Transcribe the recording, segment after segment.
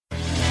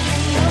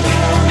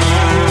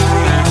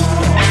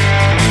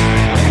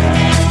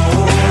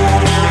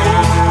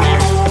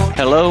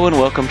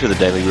welcome to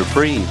the Daily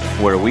Reprieve,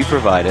 where we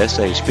provide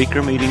SA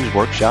speaker meetings,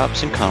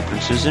 workshops, and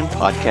conferences in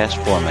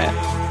podcast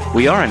format.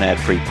 We are an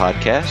ad-free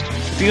podcast.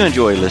 If you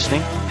enjoy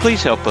listening,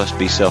 please help us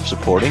be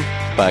self-supporting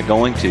by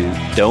going to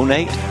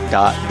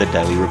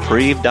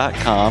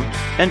donate.thedailyreprieve.com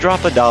and drop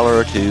 $1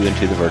 or $2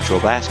 into the virtual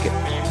basket.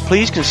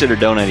 Please consider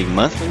donating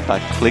monthly by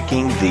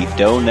clicking the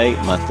Donate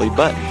Monthly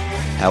button.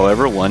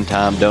 However,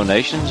 one-time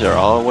donations are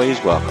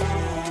always welcome.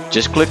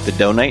 Just click the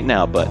Donate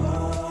Now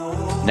button.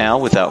 Now,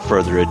 without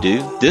further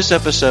ado, this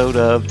episode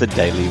of the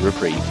Daily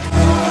Reprieve.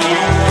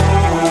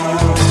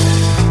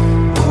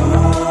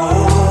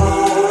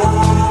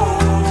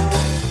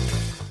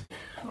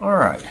 All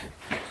right.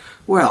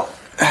 Well,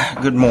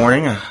 good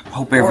morning. I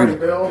hope everybody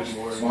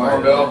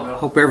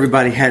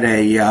had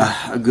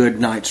a good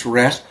night's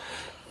rest.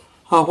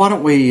 Why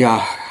don't we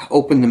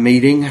open the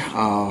meeting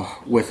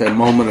with a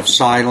moment of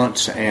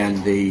silence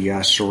and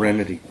the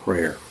serenity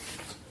prayer.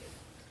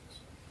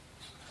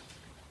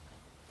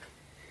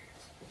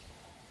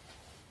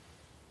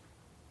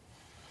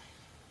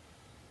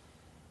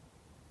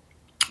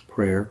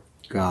 Prayer.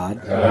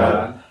 God,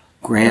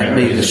 grant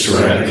me the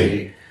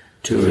serenity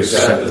to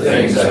accept the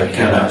things I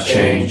cannot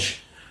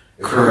change,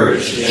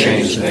 courage to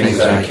change the things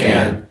I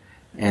can,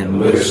 and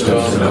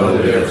wisdom to know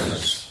the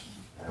difference.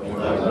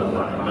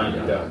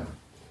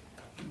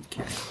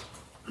 Okay.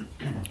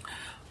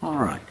 All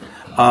right.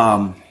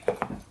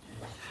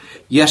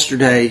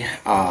 Yesterday,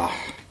 or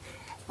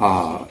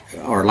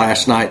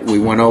last night, we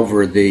went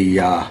over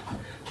the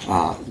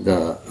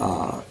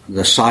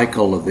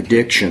cycle of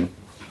addiction.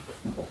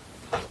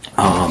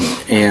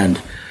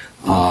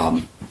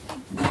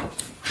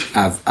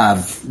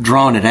 I've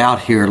drawn it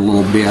out here a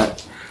little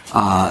bit.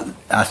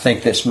 I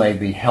think this may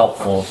be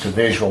helpful to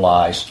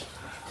visualize.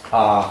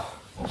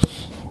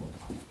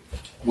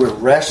 We're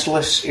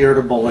restless,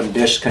 irritable, and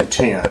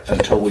discontent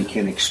until we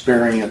can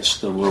experience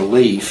the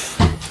relief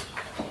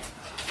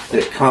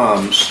that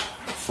comes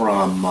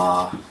from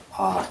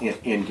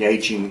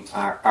engaging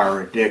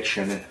our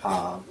addiction,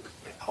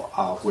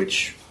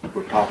 which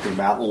we're talking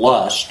about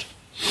lust.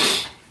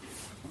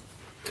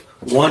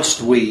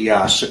 Once we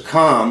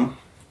succumb,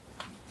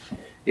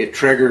 it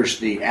triggers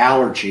the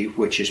allergy,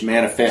 which is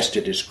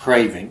manifested as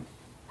craving.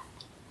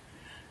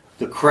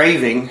 The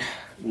craving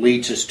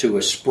leads us to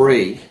a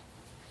spree,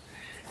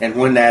 and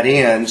when that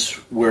ends,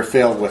 we're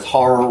filled with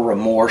horror,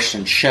 remorse,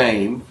 and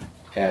shame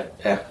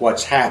at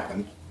what's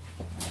happened,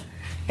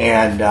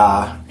 and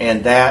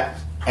that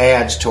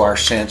adds to our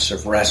sense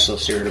of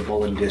restless,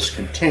 irritable, and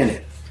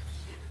discontented.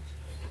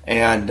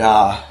 And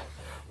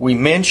we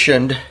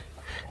mentioned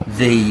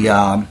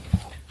the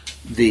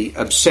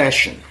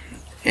obsession,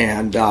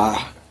 and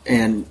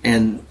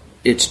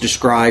it's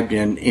described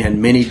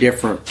in many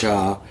different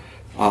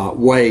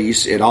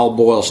ways. It all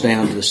boils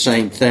down to the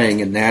same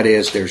thing, and that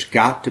is there's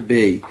got to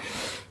be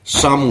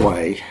some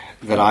way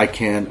that I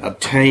can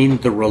obtain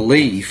the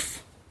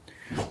relief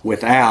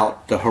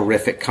without the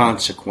horrific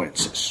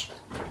consequences.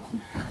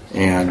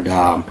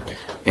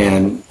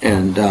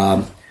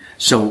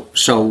 So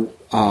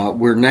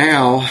we're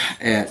now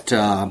at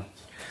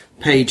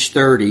page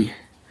 30.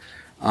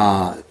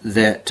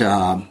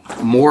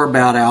 More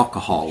about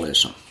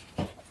alcoholism.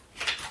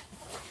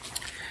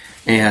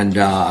 And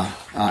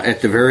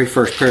at the very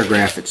first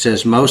paragraph it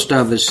says, most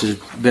of us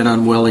have been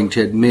unwilling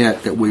to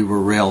admit that we were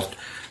real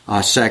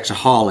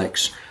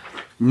sexaholics.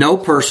 No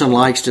person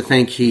likes to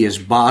think he is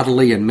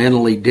bodily and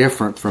mentally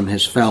different from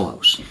his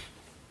fellows.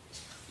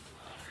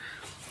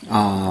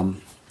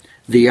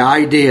 The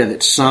idea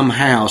that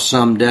somehow,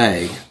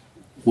 someday,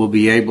 we'll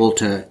be able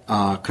to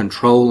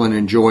control and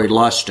enjoy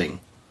lusting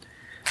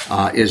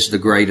is the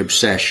great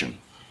obsession.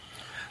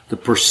 The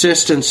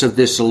persistence of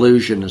this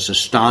illusion is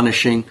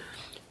astonishing.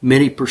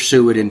 Many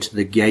pursue it into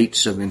the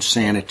gates of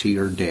insanity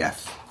or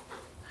death.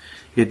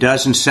 It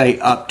doesn't say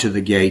up to the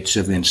gates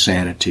of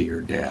insanity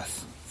or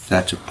death.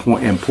 That's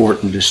an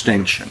important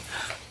distinction.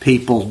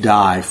 People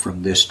die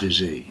from this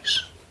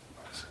disease.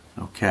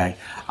 Okay?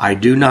 I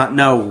do not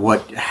know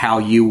how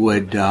you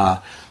would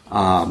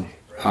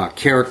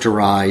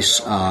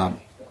characterize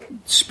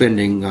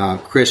spending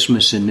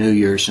Christmas and New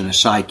Year's in a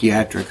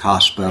psychiatric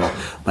hospital,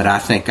 but I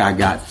think I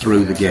got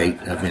through the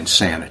gate of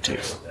insanity,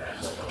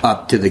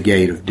 up to the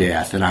gate of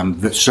death, and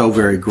I'm so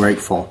very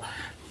grateful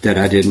that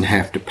I didn't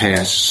have to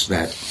pass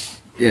that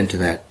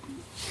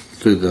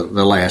through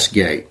the last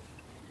gate.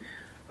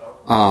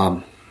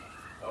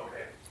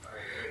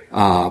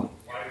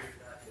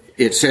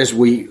 It says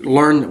we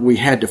learned that we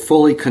had to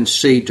fully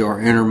concede to our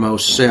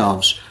innermost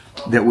selves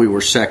that we were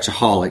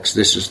sexaholics.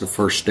 This is the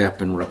first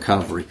step in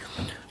recovery.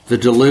 The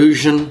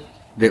delusion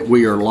that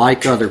we are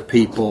like other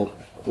people,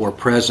 or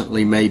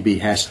presently maybe,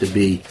 has to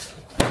be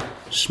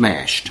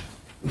smashed.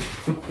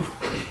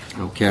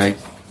 Okay?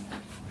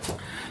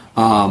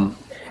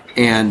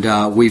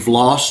 We've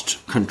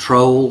lost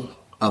control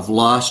of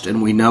lust,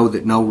 and we know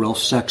that no real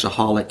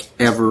sexaholic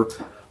ever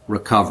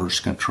recovers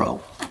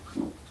control.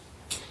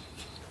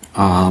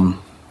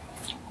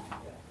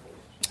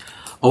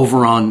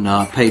 Over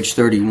on page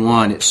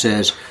 31, it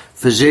says,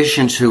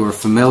 Physicians who are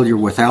familiar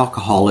with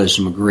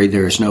alcoholism agree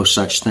there is no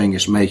such thing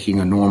as making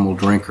a normal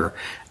drinker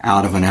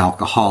out of an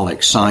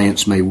alcoholic.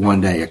 Science may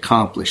one day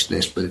accomplish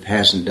this, but it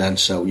hasn't done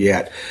so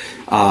yet.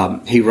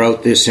 He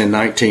wrote this in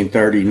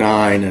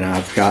 1939, and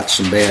I've got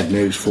some bad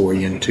news for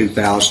you. In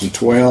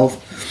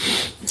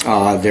 2012,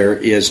 there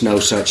is no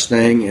such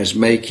thing as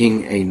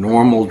making a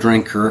normal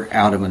drinker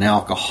out of an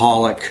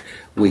alcoholic.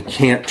 We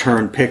can't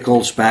turn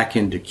pickles back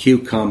into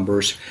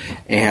cucumbers,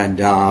 and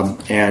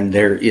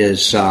there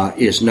is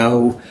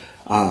no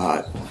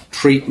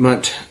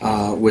treatment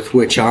with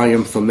which I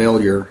am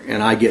familiar,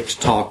 and I get to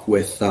talk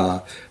with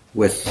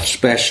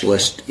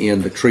specialists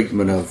in the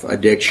treatment of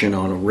addiction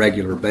on a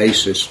regular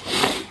basis,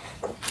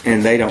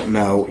 and they don't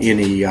know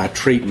any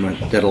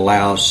treatment that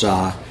allows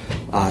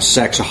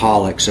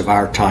sexaholics of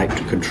our type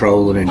to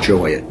control and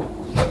enjoy it.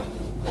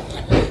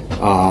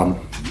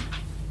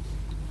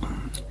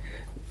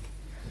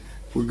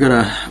 We're going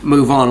to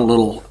move on a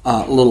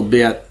little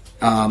bit,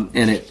 and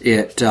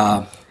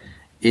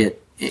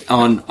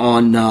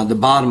on the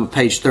bottom of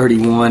page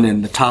 31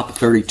 and the top of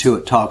 32,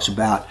 it talks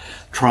about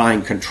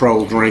trying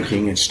controlled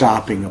drinking and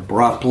stopping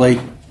abruptly,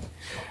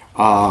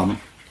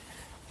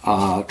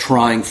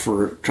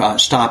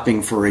 stopping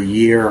for a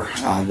year.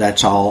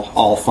 That's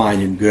all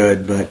fine and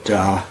good,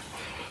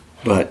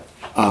 but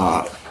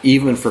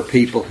even for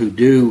people who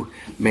do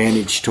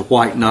manage to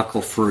white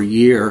knuckle for a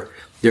year,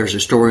 there's a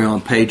story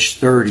on page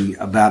 30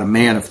 about a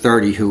man of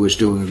 30 who was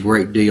doing a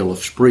great deal of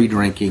spree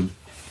drinking.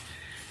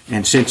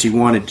 And since he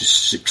wanted to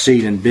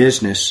succeed in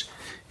business,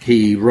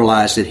 he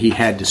realized that he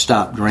had to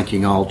stop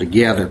drinking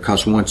altogether,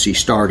 because once he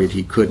started,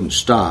 he couldn't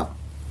stop.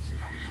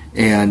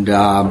 And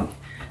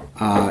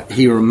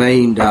he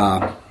remained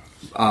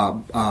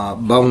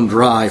bone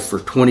dry for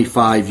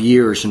 25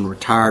 years and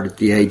retired at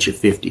the age of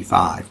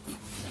 55.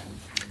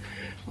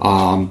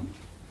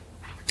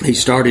 He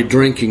started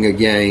drinking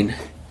again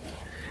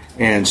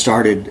and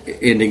started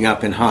ending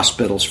up in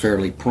hospitals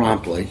fairly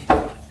promptly.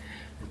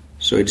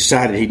 So he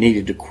decided he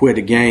needed to quit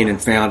again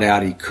and found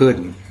out he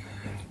couldn't.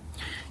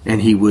 And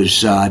he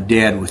was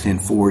dead within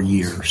 4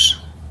 years.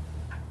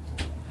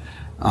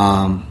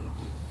 On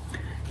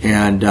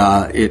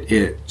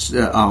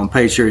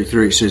page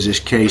 33 it says, this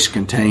case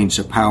contains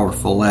a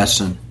powerful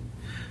lesson.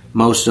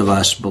 Most of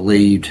us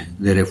believed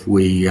that if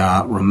we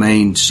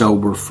remained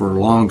sober for a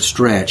long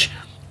stretch,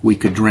 we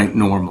could drink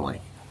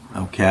normally.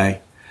 Okay?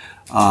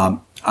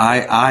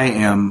 I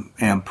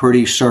am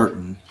pretty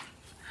certain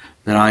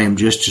that I am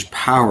just as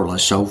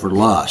powerless over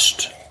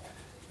lust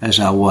as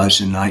I was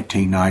in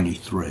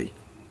 1993.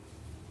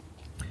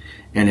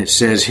 And it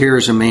says, here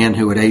is a man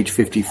who at age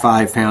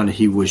 55 found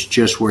he was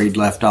just where he'd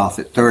left off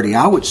at 30.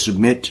 I would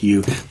submit to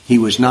you, he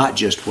was not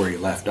just where he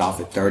left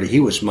off at 30. He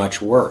was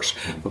much worse.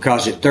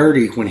 Because at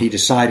 30, when he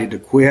decided to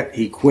quit,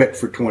 he quit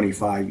for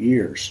 25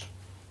 years.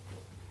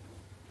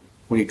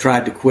 When he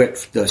tried to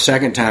quit the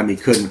second time, he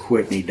couldn't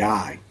quit and he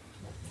died.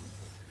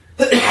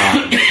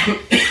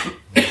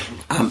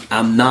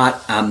 I'm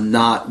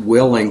not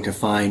willing to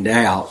find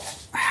out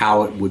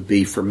how it would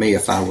be for me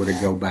if I were to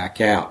go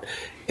back out.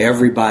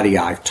 Everybody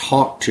I've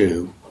talked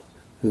to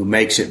who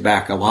makes it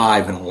back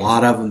alive, and a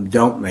lot of them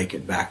don't make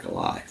it back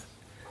alive,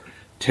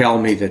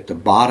 tell me that the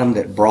bottom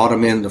that brought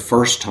them in the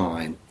first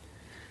time,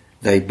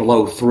 they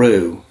blow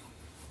through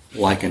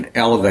like an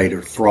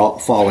elevator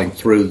falling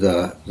through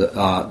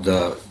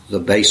the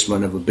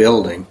basement of a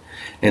building,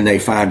 and they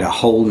find a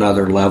whole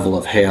nother level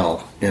of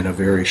hell in a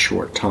very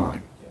short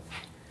time.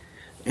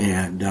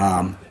 And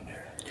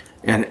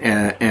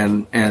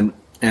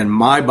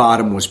my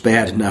bottom was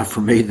bad enough for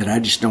me that I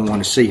just don't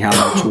want to see how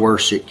much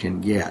worse it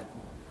can get.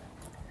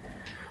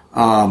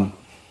 Then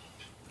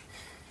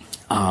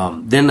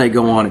they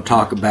go on and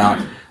talk about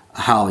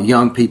how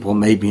young people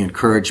may be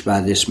encouraged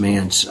by this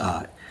man's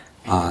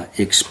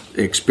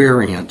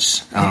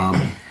experience,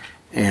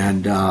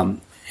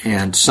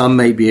 and some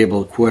may be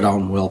able to quit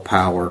on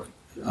willpower,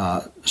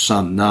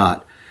 some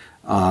not.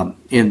 At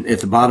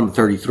the bottom of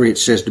 33, it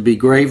says, to be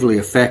gravely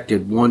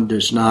affected, one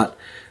does not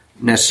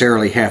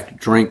necessarily have to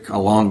drink a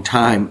long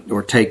time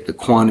or take the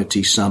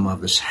quantity some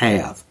of us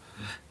have.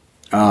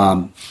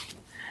 And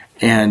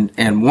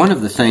one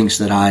of the things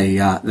that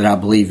I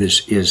believe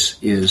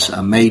is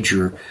a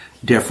major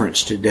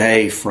difference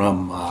today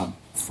from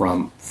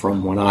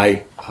when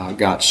I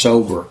got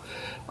sober.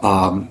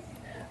 When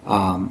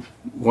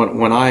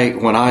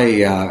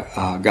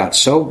I got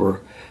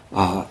sober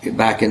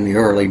back in the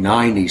early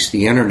 90s,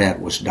 the internet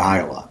was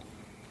dial-up.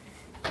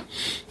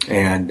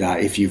 And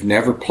if you've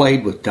never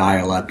played with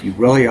dial-up, you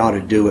really ought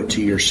to do it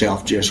to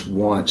yourself just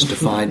once to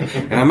find.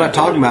 And I'm not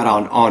talking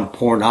about on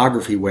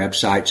pornography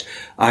websites.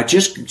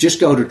 Just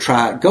go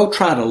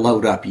try to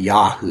load up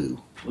Yahoo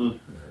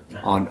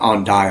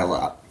on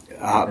dial-up.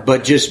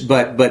 But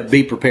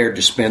be prepared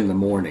to spend the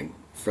morning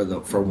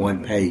for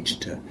one page.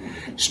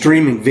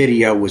 Streaming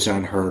video was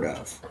unheard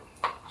of.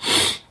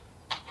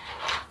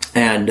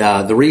 And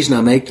the reason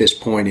I make this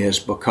point is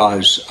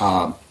because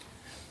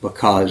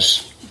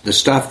the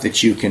stuff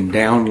that you can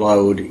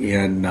download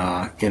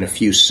in a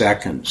few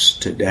seconds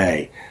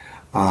today,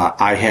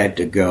 I had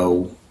to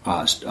go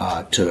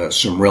to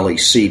some really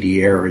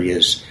seedy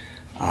areas.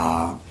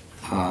 I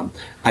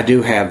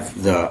do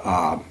have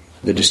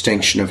the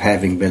distinction of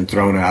having been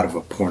thrown out of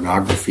a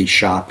pornography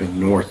shop in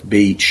North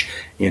Beach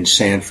in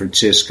San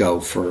Francisco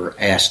for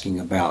asking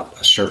about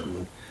a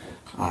certain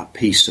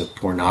piece of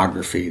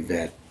pornography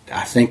that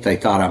I think they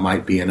thought I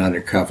might be an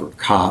undercover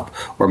cop,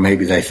 or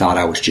maybe they thought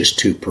I was just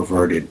too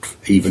perverted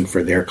even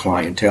for their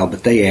clientele,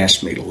 but they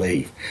asked me to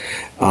leave.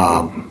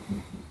 I've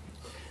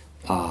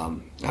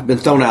been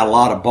thrown out a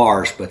lot of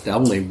bars, but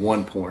only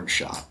one porn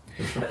shop.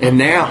 And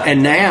now,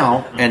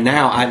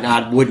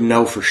 I wouldn't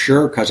know for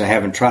sure because I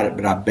haven't tried it,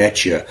 but I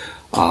bet you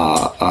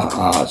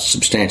a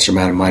substantial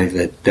amount of money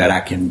that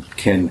I can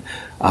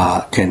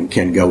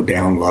go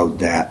download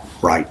that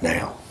right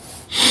now.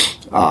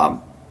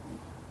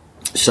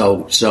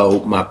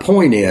 So my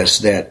point is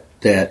that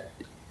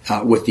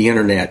with the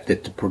internet,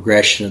 that the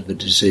progression of the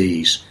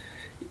disease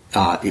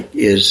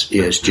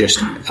is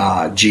just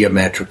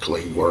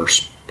geometrically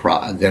worse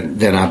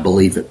than I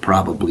believe it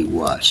probably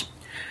was.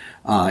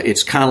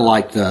 It's kind of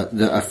like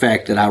the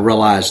effect that I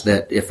realized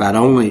that if I'd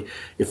only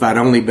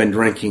been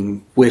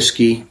drinking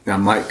whiskey,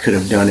 I could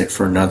have done it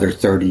for another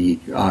 30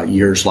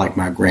 years like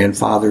my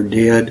grandfather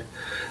did.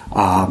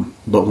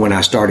 But when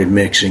I started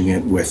mixing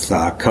it with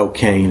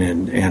cocaine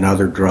and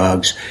other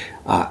drugs,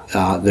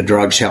 the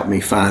drugs helped me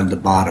find the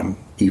bottom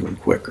even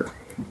quicker,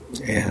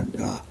 and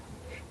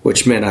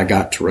which meant I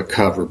got to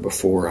recover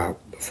before I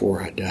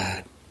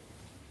died.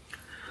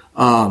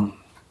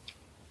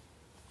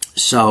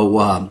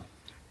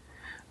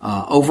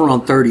 Over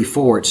on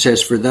 34, it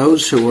says, for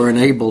those who are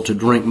unable to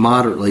drink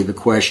moderately, the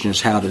question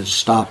is how to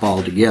stop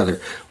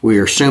altogether. We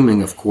are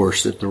assuming, of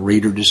course, that the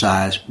reader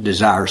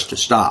desires to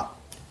stop.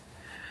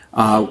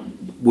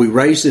 We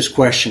raised this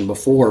question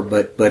before,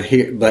 but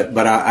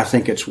I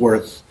think it's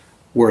worth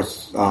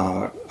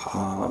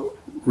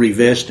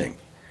revisiting.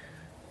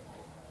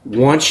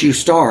 Once you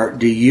start,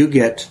 do you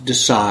get to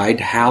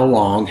decide how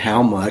long,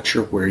 how much,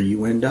 or where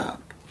you end up?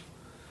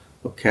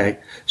 Okay,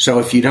 so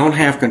if you don't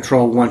have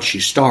control once you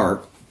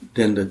start,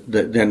 then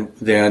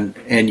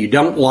and you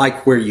don't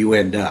like where you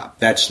end up,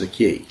 that's the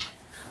key.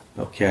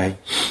 Okay,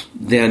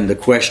 then the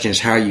question is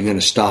how are you going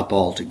to stop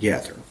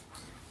altogether?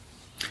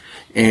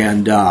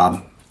 And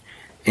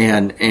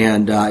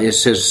it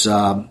says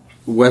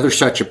whether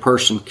such a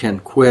person can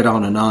quit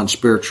on a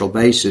non-spiritual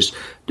basis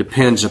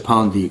depends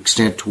upon the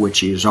extent to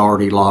which he has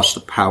already lost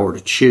the power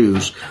to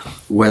choose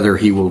whether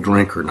he will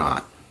drink or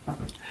not.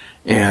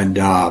 And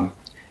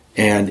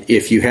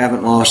if you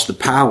haven't lost the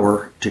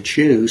power to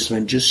choose,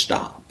 then just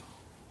stop.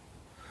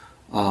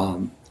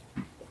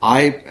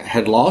 I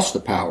had lost the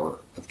power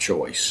of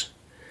choice.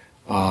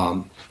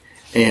 And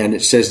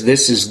it says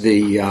this is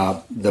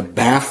the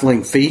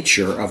baffling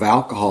feature of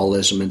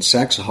alcoholism and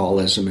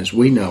sexaholism as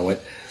we know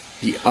it,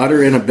 the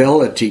utter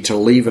inability to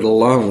leave it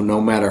alone no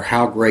matter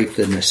how great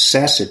the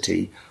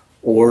necessity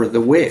or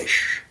the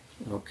wish.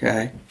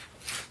 Okay?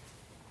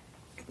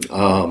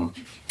 The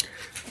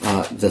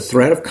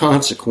threat of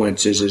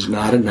consequences is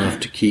not enough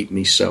to keep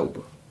me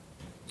sober.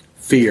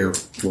 Fear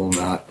will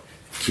not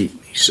keep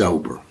me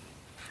sober.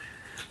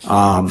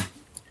 It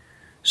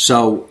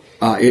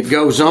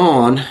goes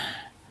on.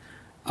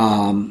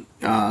 How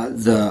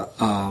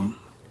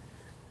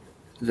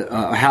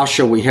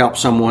shall we help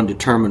someone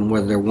determine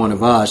whether they're one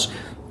of us?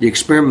 The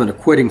experiment of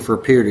quitting for a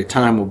period of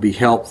time will be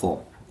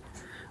helpful,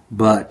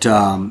 but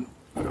a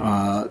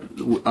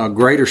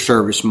greater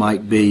service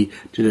might be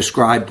to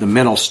describe the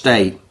mental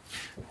state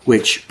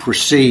which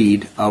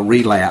precede a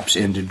relapse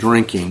into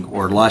drinking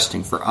or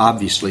lusting. For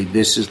obviously,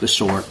 this is the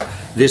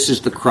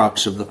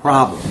crux of the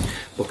problem,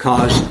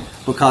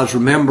 because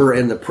remember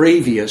in the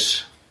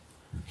previous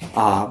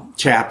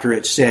chapter,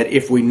 it said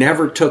if we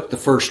never took the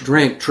first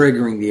drink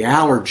triggering the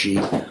allergy,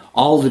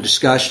 all the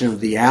discussion of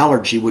the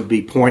allergy would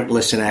be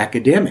pointless and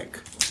academic.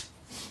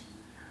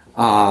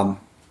 So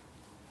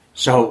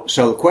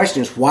the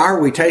question is, why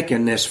are we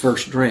taking this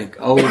first drink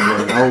over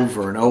and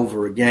over and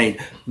over again,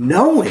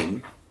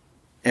 knowing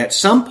at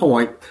some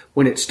point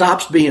when it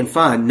stops being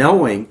fun,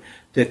 knowing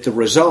that the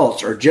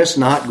results are just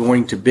not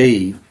going to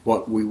be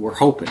what we were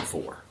hoping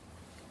for.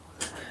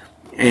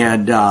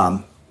 And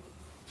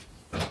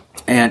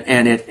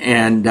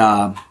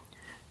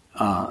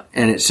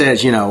it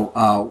says,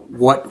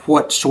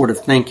 what sort of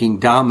thinking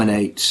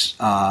dominates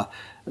the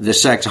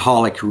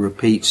sexaholic who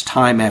repeats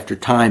time after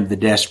time the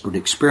desperate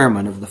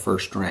experiment of the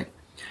first drink.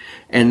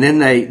 And then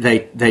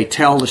they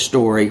tell the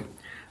story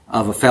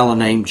of a fellow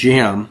named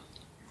Jim,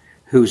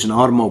 who's an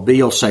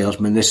automobile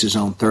salesman. This is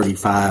on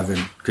 35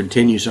 and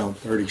continues on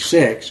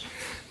 36,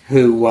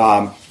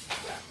 who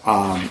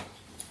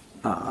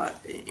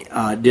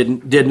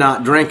did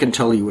not drink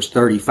until he was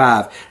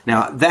 35.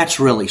 Now that's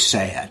really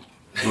sad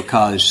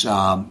because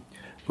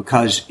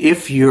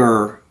if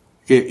you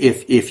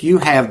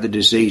have the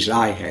disease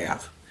I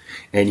have,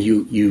 and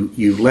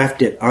you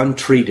left it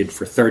untreated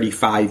for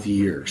 35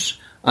 years,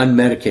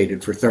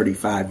 unmedicated for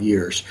 35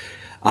 years,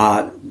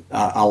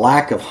 a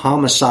lack of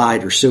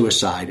homicide or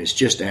suicide is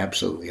just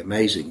absolutely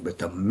amazing. But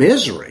the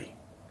misery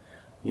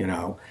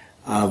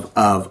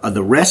of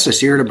the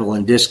restless, irritable,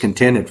 and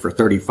discontented for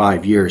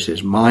 35 years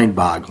is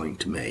mind-boggling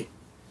to me.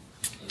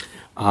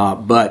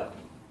 But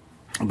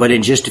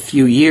in just a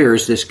few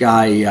years, this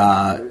guy,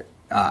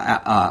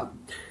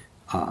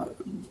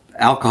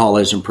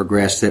 alcoholism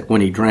progressed. That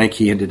when he drank,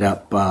 he ended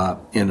up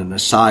in an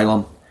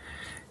asylum.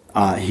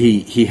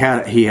 He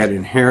had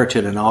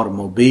inherited an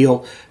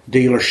automobile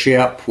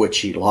dealership, which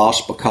he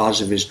lost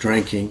because of his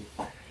drinking.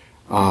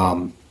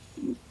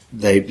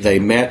 They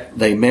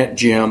met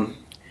Jim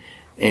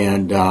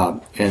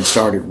and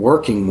started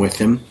working with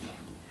him.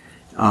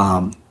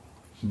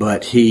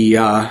 But he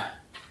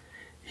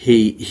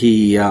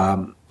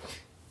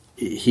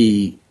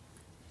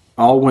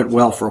all went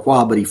well for a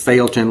while, but he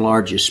failed to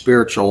enlarge his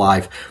spiritual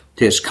life.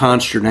 To his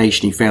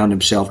consternation, he found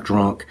himself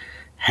drunk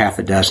half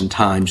a dozen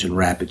times in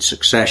rapid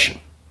succession.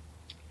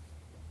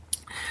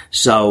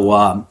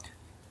 So,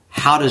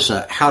 how does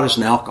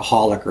an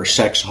alcoholic or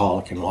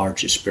sexaholic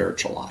enlarge his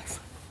spiritual life?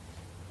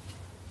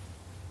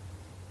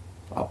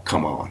 Oh,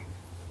 come on.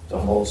 The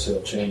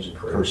wholesale change in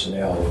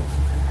personality.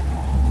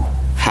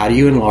 How do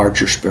you enlarge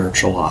your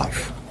spiritual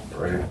life?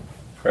 Prayer.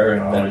 Prayer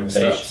and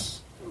meditation.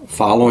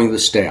 Following the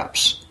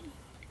steps.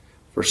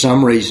 For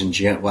some reason,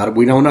 Jim,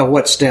 we don't know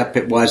what step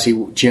it was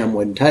Jim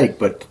wouldn't take,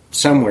 but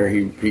somewhere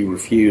he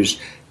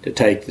refused to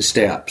take the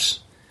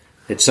steps.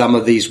 At some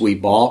of these we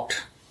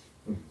balked.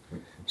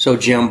 So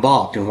Jim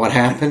balked, and what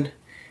happened?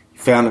 He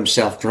found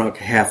himself drunk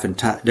half a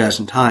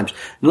dozen times.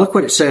 And look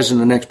what it says in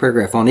the next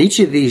paragraph. On each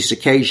of these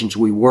occasions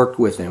we worked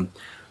with him,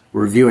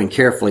 reviewing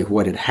carefully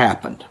what had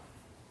happened.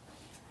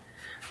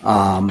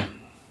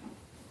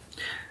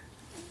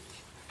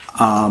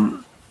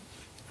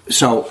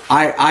 So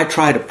I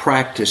try to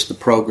practice the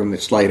program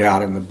that's laid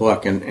out in the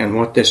book, and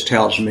what this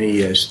tells me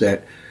is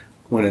that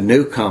when a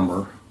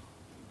newcomer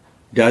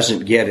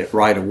doesn't get it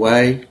right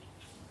away,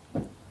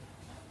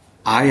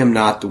 I am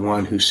not the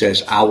one who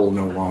says, I will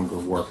no longer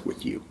work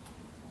with you.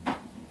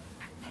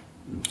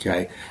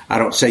 Okay? I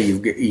don't say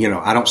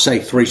I don't say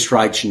 3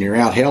 strikes and you're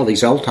out. Hell,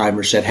 these old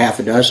timers said half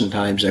a dozen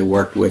times they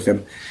worked with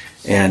him,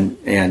 and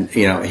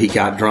he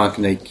got drunk,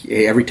 and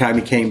every time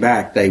he came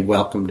back, they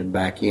welcomed him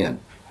back in.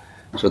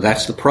 So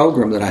that's the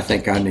program that I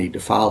think I need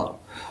to follow.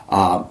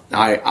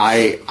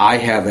 I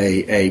have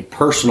a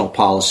personal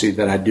policy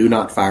that I do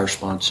not fire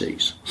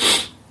sponsees.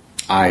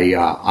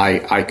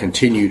 I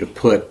continue to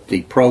put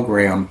the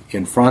program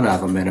in front of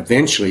them, and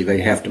eventually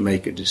they have to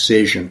make a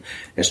decision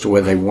as to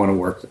whether they want to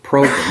work the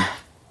program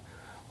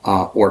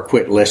or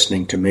quit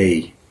listening to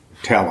me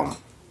tell them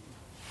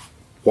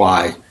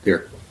why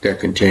they're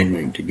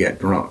continuing to get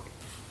drunk.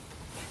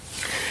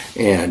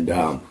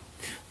 And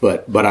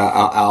but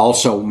I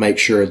also make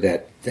sure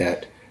that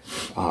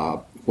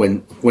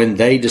when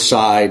they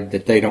decide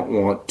that they don't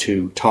want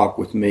to talk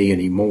with me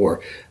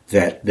anymore,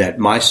 that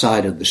my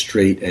side of the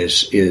street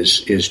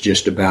is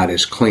just about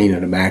as clean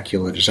and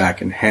immaculate as I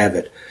can have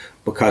it,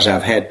 because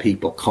I've had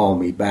people call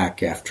me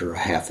back after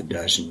half a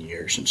dozen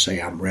years and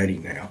say, I'm ready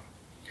now.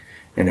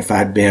 And if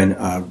I'd been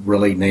a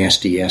really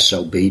nasty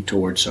SOB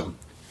towards them,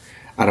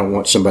 I don't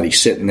want somebody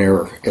sitting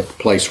there at the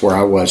place where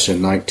I was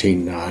in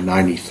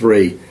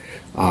 1993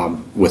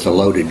 with a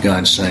loaded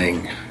gun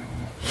saying,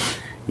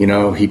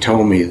 he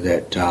told me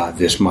that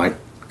this might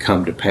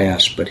come to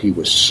pass, but he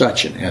was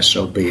such an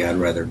SOB, I'd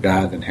rather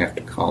die than have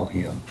to call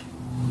him.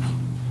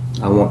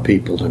 I want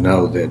people to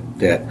know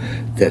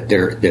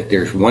that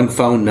there's one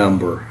phone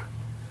number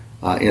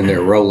in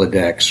their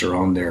Rolodex or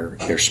on their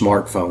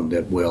smartphone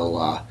that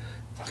will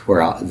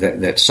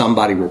that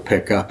somebody will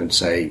pick up and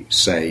say,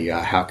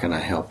 how can I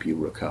help you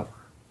recover?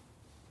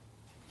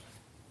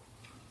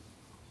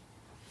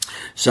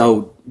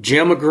 So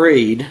Jim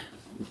agreed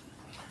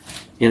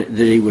that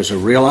he was a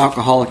real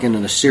alcoholic and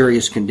in a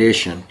serious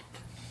condition,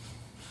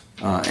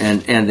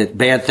 and that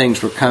bad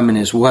things were coming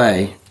his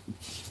way.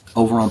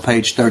 Over on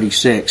page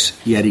 36,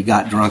 yet he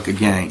got drunk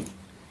again.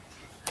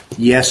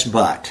 Yes,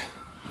 but.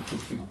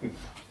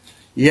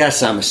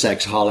 Yes, I'm a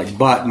sexaholic,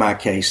 but my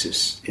case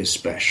is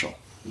special.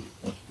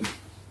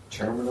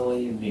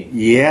 Terminally unique.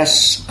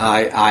 Yes,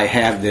 I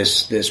have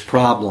this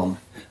problem,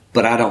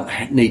 but I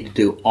don't need to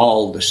do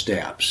all the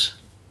steps.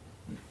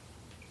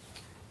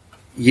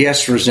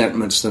 Yes,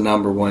 resentment's the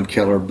number one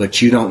killer,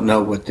 but you don't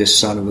know what this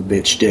son of a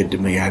bitch did to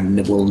me. I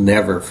will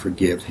never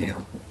forgive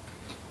him.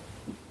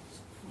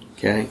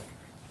 Okay?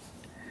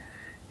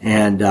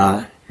 And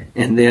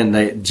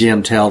then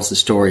Jim tells the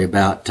story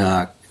about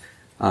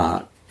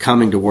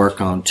coming to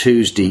work on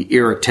Tuesday,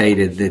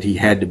 irritated that he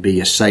had to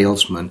be a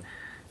salesman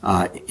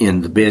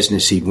in the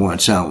business he'd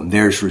once owned.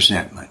 There's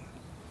resentment.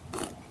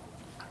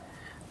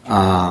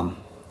 I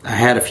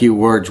had a few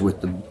words with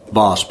the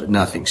boss, but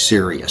nothing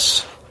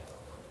serious.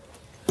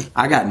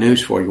 I got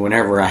news for you.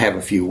 Whenever I have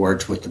a few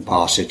words with the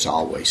boss, it's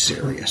always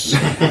serious.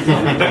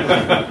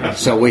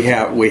 So we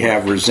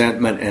have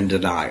resentment and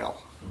denial.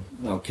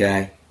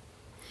 Okay?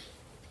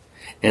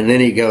 And then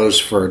he goes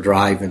for a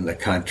drive in the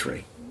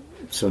country.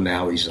 So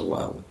now he's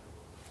alone.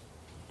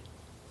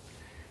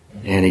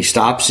 And he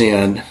stops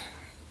in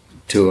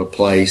to a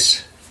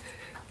place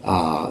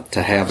to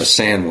have a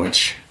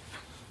sandwich.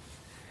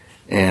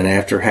 And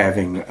after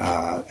having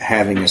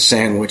a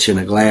sandwich and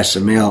a glass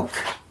of milk,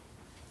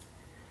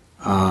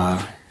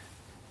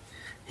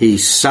 he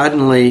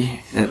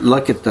suddenly,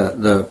 look at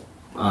the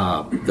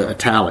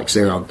italics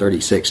there on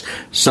 36.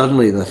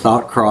 Suddenly the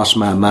thought crossed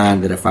my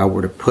mind that if I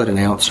were to put an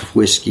ounce of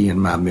whiskey in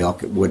my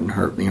milk, it wouldn't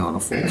hurt me on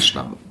a full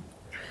stomach.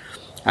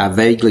 I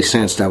vaguely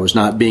sensed I was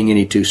not being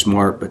any too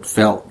smart, but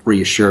felt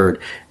reassured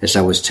as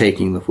I was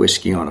taking the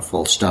whiskey on a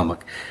full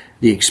stomach.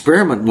 The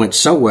experiment went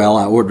so well,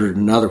 I ordered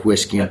another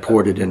whiskey and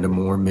poured it into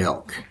more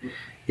milk.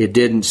 It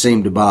didn't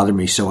seem to bother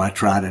me, so I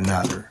tried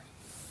another.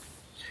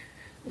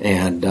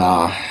 And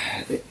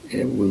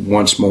it was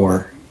once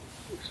more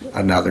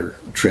another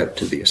trip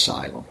to the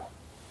asylum.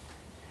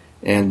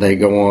 And they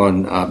go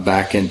on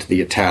back into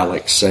the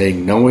italics,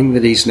 saying, knowing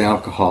that he's an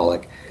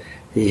alcoholic,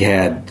 he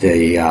had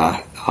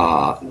the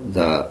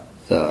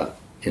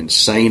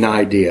insane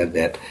idea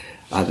that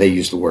they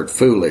use the word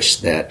foolish,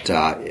 that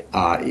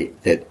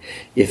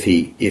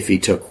if he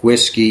took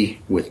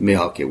whiskey with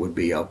milk, it would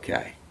be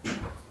okay.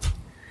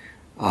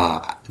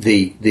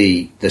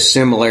 The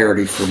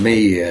similarity for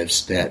me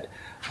is that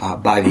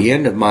by the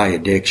end of my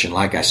addiction,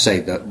 like I say,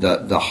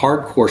 the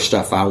hardcore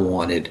stuff I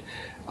wanted,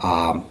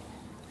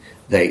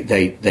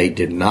 they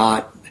did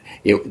not.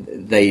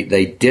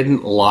 They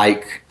didn't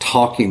like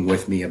talking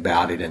with me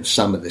about it in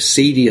some of the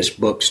seediest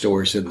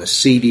bookstores in the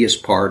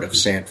seediest part of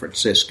San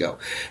Francisco.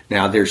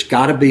 Now, there's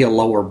got to be a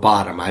lower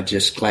bottom. I'm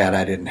just glad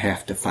I didn't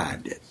have to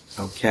find it.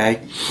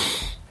 Okay?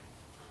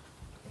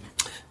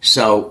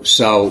 So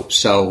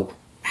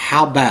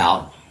how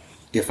about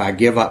if I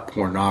give up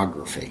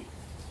pornography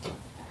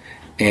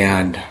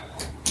and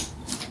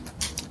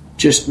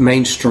just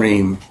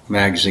mainstream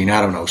magazine,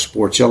 I don't know,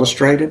 Sports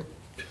Illustrated?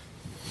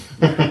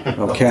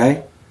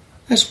 Okay?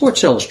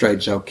 Sports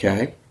Illustrated's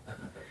okay.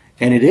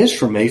 And it is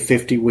for me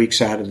 50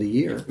 weeks out of the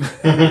year.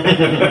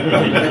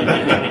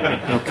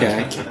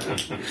 Okay.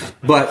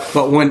 But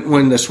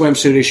when the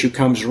swimsuit issue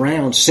comes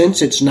around,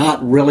 since it's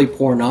not really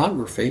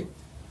pornography,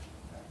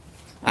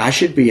 I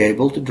should be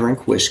able to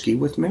drink whiskey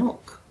with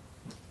milk.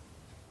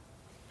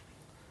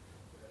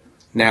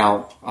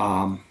 Now,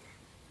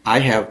 I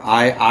have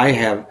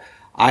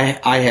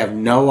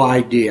no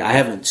idea. I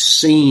haven't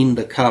seen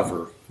the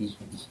cover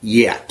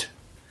yet.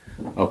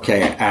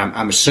 Okay,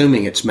 I'm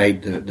assuming it's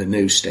made the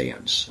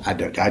newsstands. I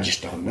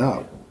just don't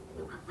know.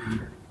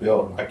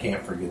 Bill, I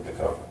can't forget the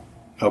cover.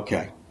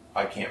 Okay.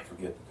 I can't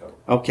forget the cover.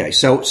 Okay,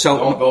 so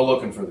Don't go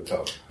looking for the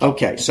cover.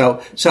 Okay,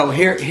 so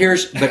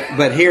here's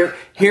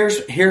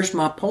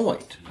my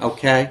point.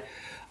 Okay,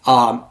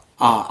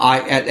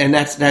 and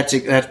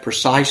that's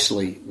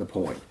precisely the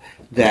point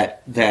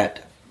that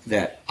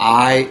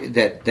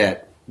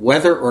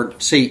whether or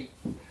see,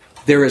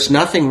 there is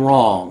nothing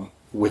wrong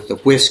with the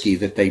whiskey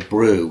that they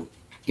brew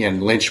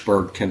in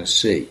Lynchburg,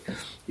 Tennessee.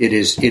 It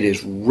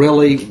is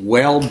really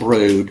well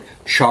brewed,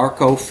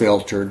 charcoal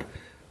filtered,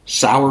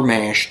 sour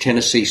mash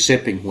Tennessee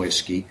sipping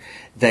whiskey.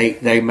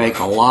 They make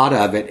a lot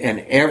of it, and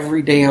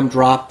every damn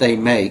drop they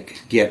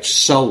make gets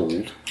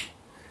sold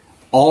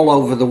all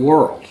over the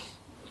world.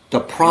 The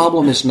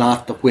problem is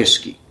not the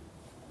whiskey.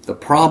 The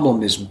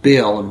problem is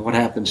Bill and what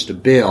happens to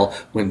Bill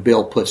when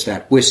Bill puts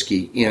that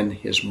whiskey in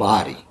his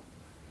body.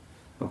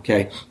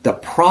 Okay? The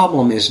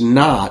problem is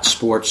not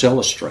Sports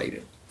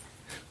Illustrated.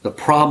 The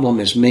problem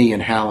is me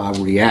and how I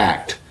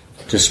react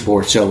to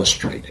Sports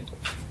Illustrated.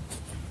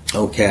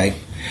 Okay?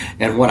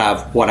 And what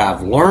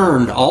I've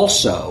learned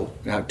also,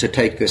 to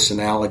take this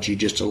analogy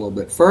just a little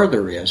bit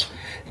further, is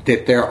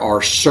that there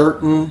are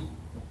certain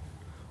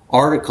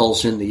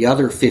articles in the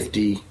other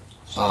 50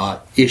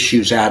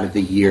 issues out of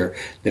the year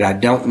that I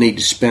don't need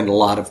to spend a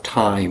lot of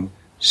time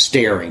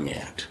staring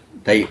at.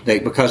 They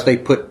because they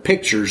put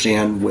pictures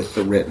in with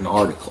the written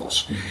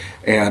articles,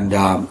 and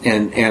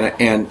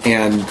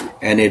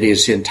it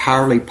is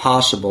entirely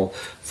possible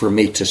for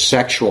me to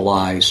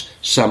sexualize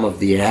some of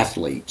the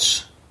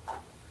athletes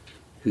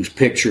whose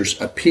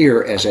pictures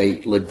appear as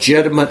a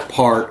legitimate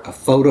part of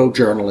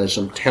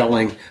photojournalism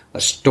telling a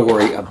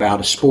story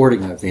about a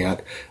sporting event.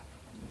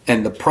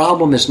 And the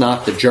problem is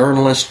not the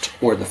journalist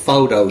or the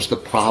photos. The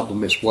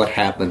problem is what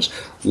happens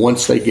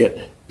once they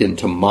get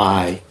into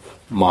my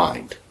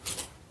mind.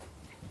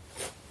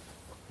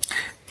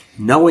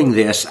 Knowing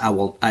this,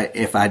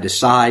 if I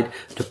decide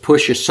to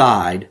push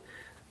aside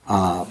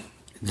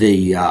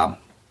the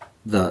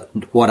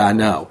what I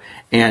know,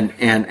 and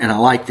I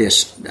like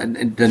this.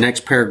 The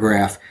next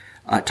paragraph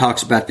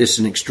talks about this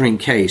in extreme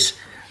case,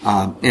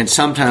 and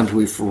sometimes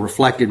we've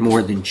reflected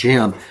more than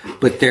Jim,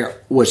 but there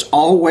was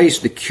always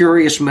the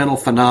curious mental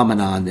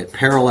phenomenon that,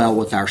 parallel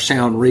with our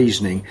sound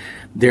reasoning,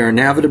 there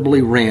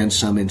inevitably ran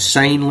some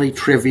insanely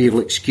trivial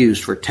excuse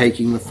for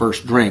taking the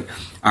first drink.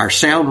 Our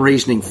sound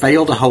reasoning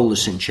failed to hold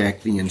us in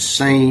check. The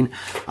insane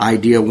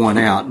idea won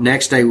out.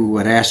 Next day we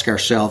would ask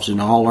ourselves in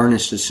all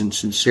earnestness and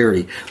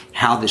sincerity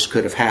how this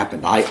could have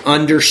happened. I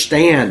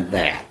understand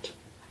that.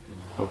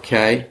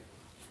 Okay?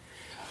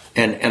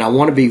 And I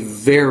want to be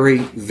very,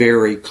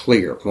 very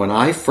clear. When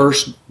I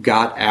first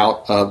got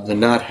out of the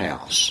nut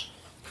house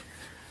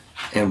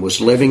and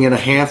was living in a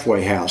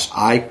halfway house,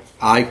 I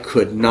I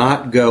could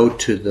not go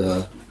to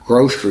the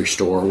grocery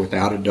store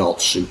without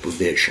adult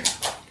supervision,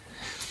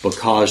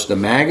 because the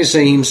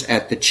magazines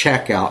at the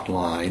checkout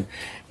line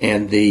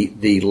and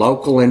the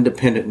local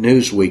independent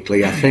news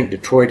weekly, I think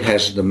Detroit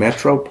has the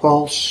Metro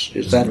Pulse.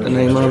 Is that the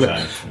name of it?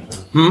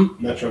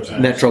 Metro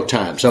Times. Metro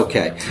Times.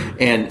 Okay.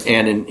 And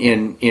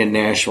in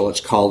Nashville,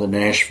 it's called the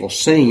Nashville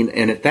Scene.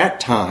 And at that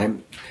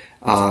time,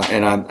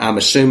 and I'm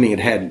assuming it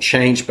hadn't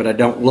changed, but I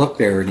don't look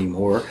there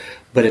anymore.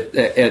 But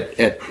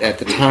at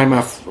the time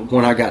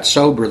when I got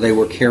sober, they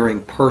were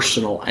carrying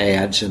personal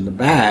ads in the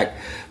back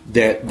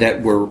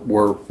that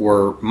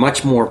were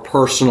much more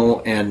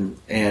personal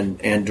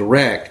and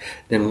direct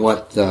than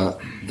what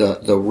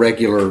the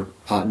regular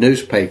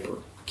newspaper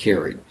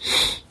carried.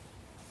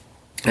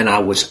 And I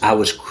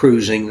was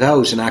cruising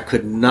those, and I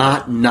could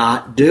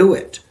not do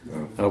it.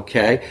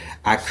 Okay,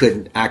 I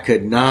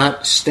could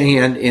not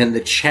stand in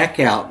the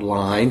checkout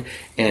line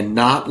and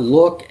not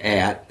look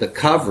at the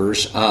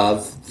covers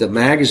of the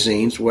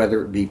magazines,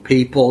 whether it be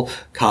People,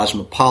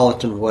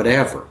 Cosmopolitan,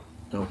 whatever.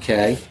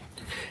 Okay.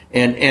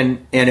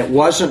 And it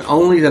wasn't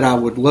only that I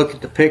would look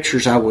at the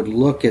pictures, I would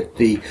look at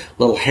the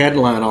little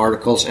headline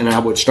articles, and I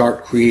would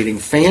start creating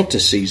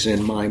fantasies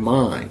in my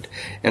mind.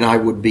 And I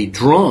would be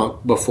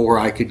drunk before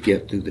I could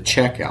get through the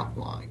checkout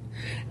line.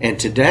 And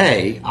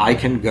today, I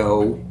can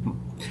go,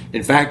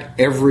 in fact,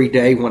 every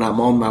day when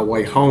I'm on my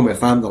way home,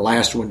 if I'm the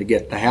last one to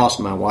get to the house,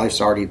 my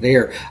wife's already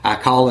there, I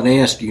call and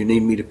ask, do you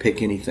need me to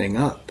pick anything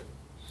up?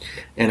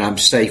 And I'm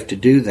safe to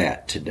do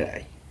that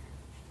today.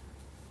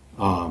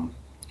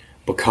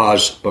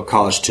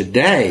 Because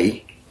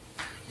today,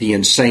 the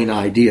insane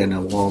idea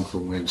no longer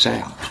wins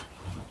out.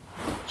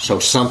 So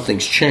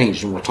something's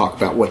changed, and we'll talk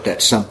about what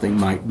that something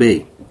might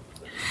be.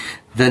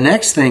 The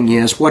next thing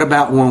is, what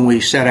about when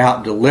we set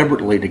out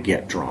deliberately to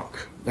get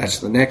drunk? That's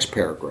the next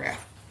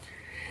paragraph.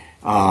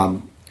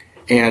 And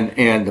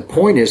the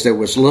point is, there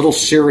was little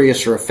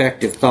serious or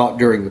effective thought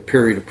during the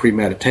period of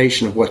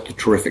premeditation of what the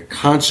terrific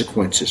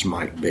consequences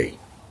might be.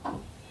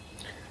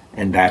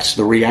 And that's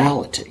the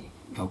reality.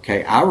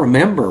 Okay, I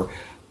remember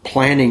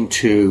planning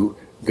to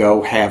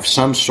go have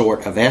some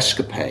sort of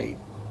escapade,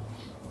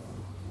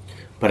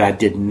 but I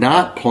did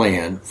not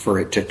plan for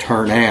it to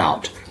turn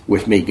out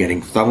with me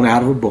getting thrown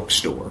out of a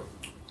bookstore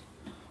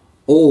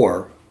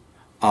or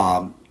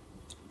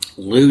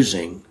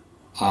losing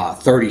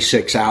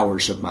 36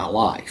 hours of my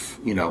life.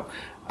 You know,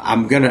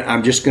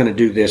 I'm just gonna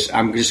do this.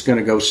 I'm just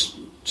gonna go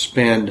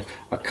spend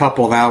a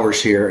couple of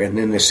hours here, and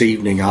then this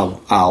evening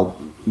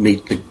I'll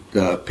meet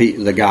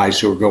the guys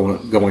who are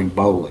going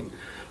bowling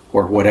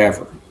or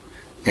whatever.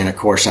 And of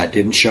course, I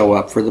didn't show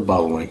up for the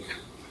bowling.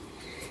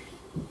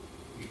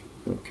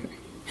 Okay.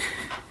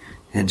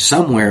 And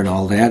somewhere in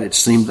all that, it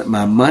seemed that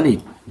my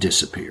money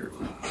disappeared.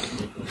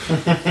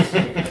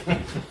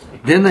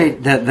 Then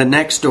the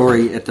next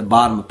story at the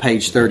bottom of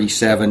page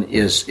 37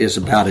 is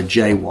about a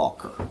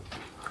jaywalker.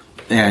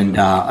 And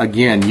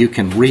again, you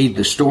can read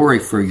the story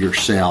for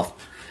yourself,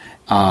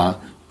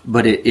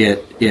 but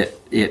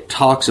it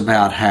talks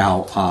about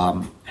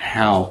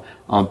how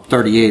on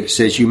 38 it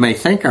says, "You may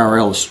think our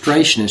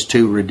illustration is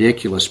too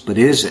ridiculous, but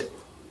is it?"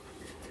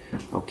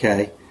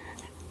 Okay,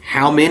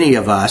 how many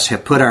of us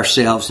have put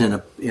ourselves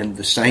in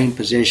the same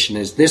position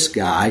as this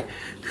guy,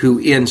 who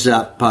ends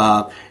up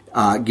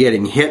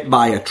getting hit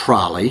by a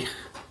trolley,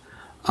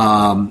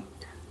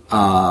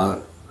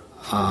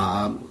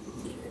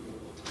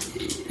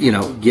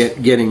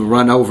 getting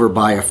run over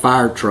by a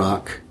fire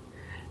truck,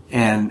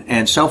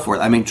 and so forth.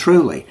 I mean,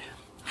 truly,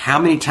 how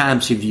many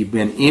times have you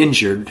been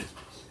injured,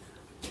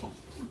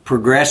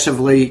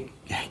 progressively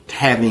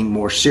having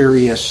more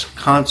serious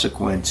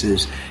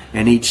consequences,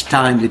 and each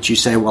time that you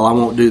say, well, I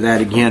won't do that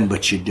again,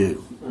 but you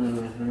do.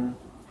 Mm-hmm.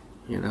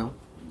 You know?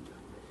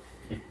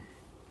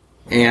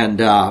 And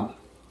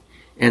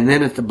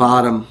then at the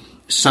bottom,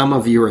 some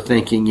of you are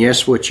thinking,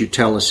 yes, what you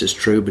tell us is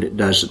true, but it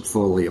doesn't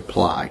fully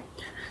apply.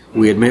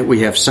 We admit we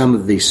have some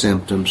of these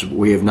symptoms, but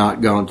we have not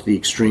gone to the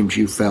extremes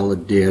you fella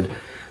did,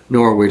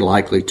 nor are we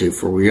likely to,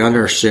 for we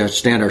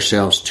understand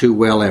ourselves too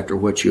well after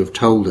what you have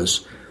told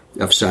us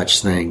of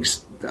such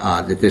things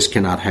that this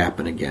cannot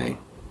happen again.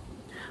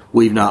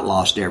 We've not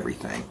lost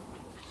everything.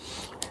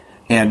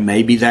 And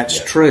maybe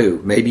that's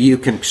true. Maybe you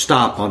can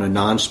stop on a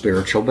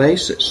non-spiritual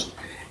basis.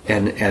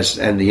 And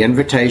the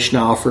invitation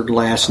I offered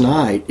last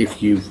night,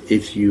 if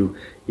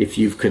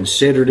you've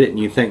considered it and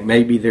you think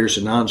maybe there's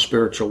a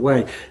non-spiritual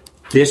way,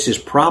 this is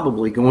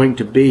probably going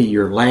to be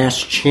your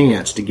last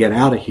chance to get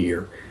out of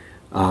here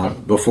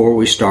before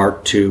we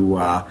start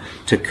to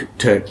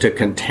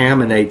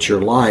contaminate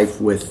your life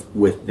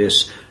with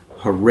this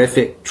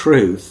horrific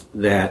truth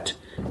that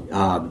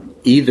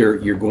either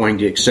you're going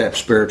to accept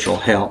spiritual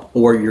help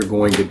or you're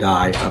going to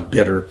die a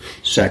bitter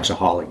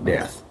sexaholic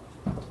death.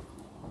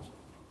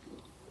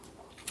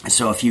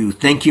 So if you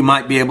think you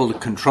might be able to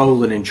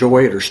control and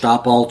enjoy it or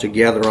stop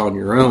altogether on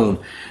your own,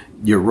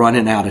 you're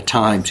running out of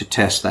time to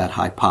test that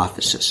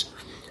hypothesis.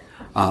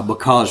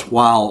 Because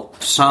while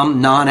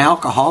some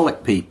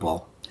non-alcoholic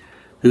people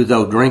who,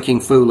 though drinking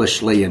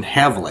foolishly and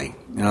heavily,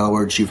 in other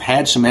words, you've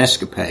had some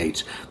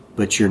escapades,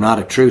 but you're not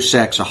a true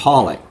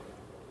sexaholic,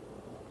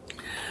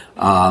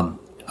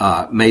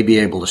 may be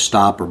able to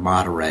stop or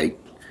moderate.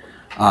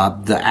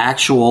 The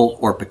actual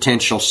or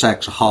potential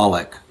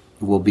sexaholic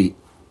will be,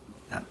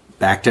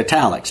 back to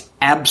italics,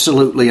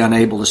 absolutely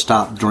unable to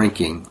stop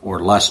drinking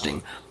or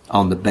lusting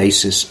on the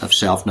basis of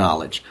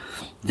self-knowledge.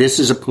 This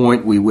is a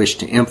point we wish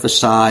to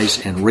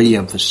emphasize and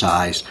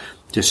re-emphasize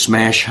to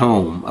smash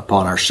home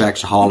upon our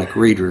sexaholic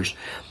readers,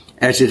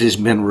 as it has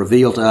been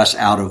revealed to us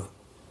out of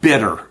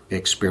bitter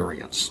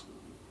experience.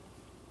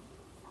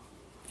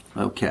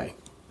 Okay,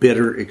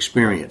 bitter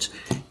experience.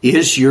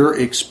 Is your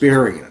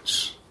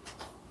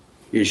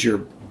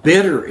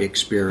bitter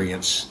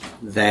experience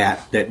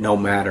that no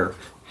matter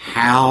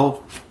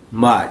how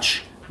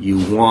much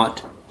you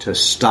want to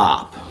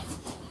stop,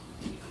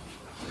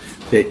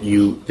 that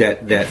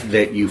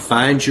you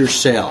find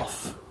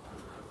yourself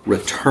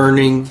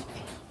returning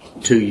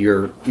to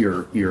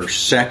your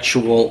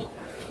sexual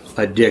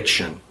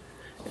addiction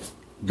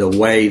the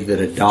way that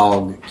a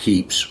dog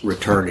keeps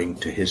returning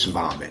to his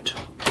vomit?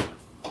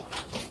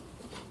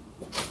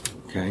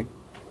 Okay.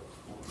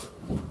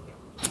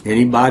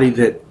 Anybody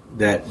that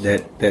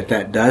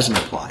doesn't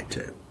apply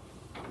to.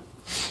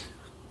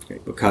 Okay,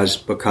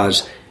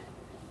 because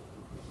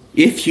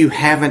if you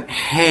haven't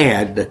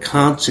had the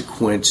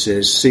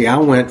consequences, see, I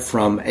went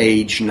from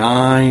age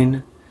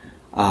 9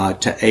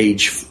 to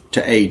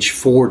age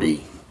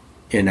 40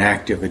 in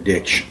active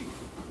addiction.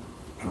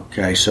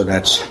 Okay, so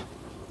that's a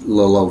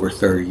little over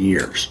 30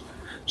 years.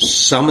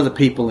 Some of the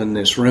people in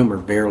this room are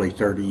barely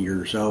 30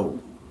 years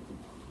old.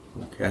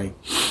 Okay.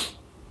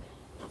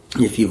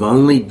 If you've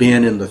only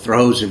been in the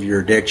throes of your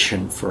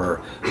addiction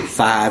for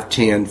 5,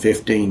 10,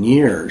 15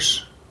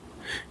 years,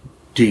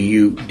 do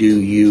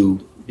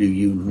you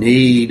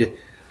need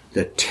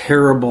the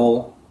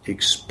terrible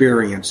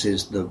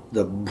experiences,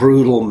 the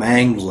brutal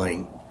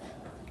mangling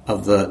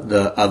of that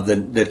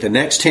the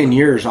next 10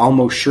 years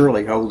almost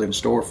surely hold in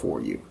store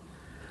for you?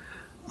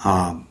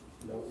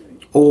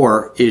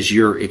 Or is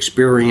your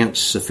experience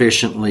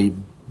sufficiently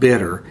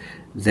bitter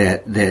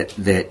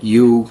that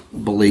you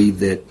believe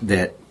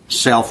that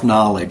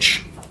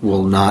self-knowledge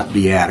will not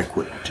be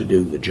adequate to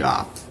do the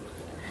job?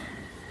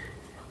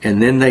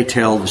 And then they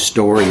tell the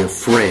story of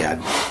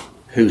Fred,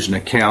 who's an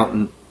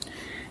accountant,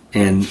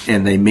 and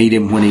they meet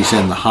him when he's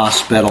in the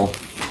hospital.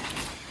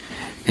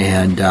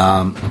 And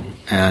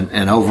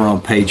over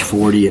on page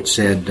 40 it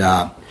said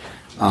that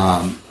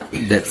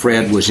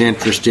Fred was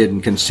interested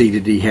and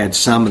conceded he had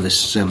some of the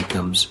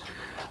symptoms,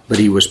 but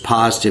he was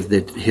positive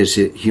that his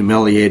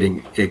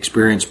humiliating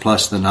experience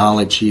plus the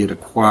knowledge he had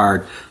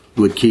acquired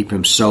would keep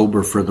him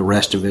sober for the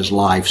rest of his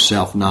life.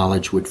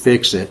 Self-knowledge would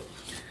fix it.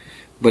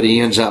 But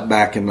he ends up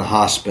back in the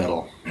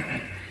hospital,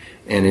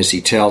 and as he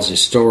tells his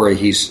story,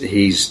 he's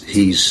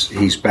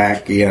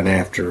back in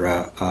after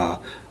a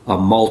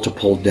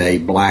multiple day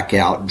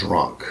blackout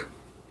drunk.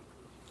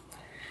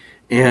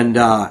 And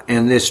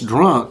this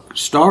drunk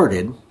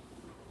started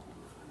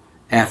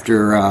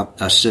after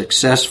a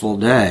successful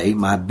day.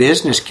 My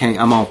business came.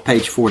 I'm on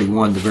page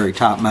 41, the very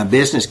top. My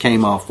business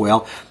came off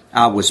well.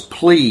 I was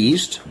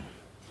pleased,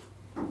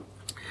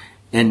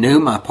 and knew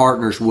my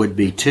partners would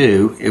be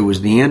too. It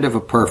was the end of a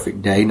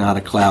perfect day, not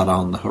a cloud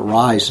on the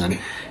horizon.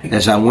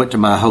 As I went to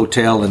my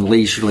hotel and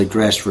leisurely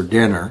dressed for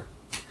dinner,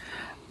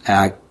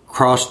 I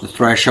crossed the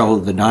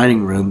threshold of the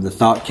dining room. The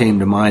thought came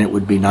to mind it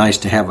would be nice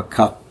to have a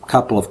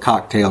couple of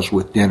cocktails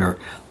with dinner.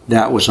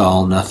 That was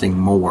all, nothing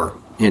more.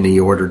 And he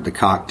ordered the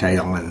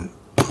cocktail and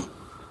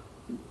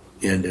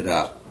ended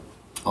up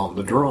on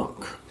the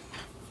drunk.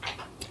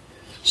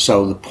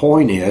 So the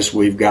point is,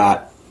 we've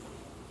got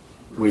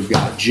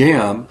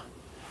Jim,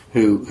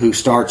 who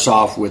starts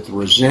off with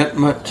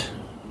resentment,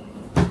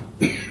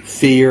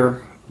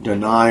 fear,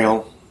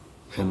 denial,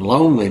 and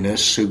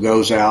loneliness, who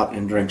goes out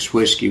and drinks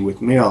whiskey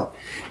with milk.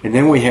 And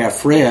then we have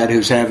Fred,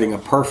 who's having a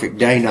perfect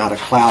day, not a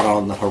cloud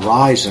on the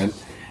horizon,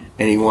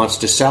 and he wants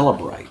to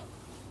celebrate.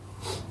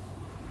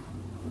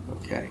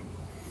 Okay.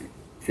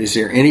 Is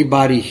there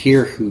anybody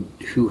here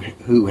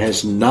who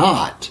has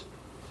not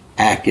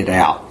acted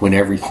out when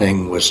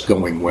everything was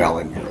going well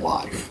in your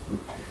life?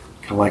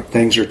 Like,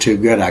 things are too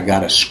good, I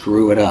got to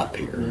screw it up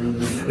here.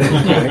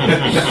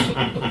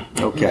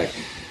 Okay.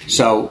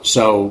 So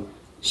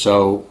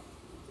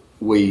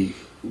we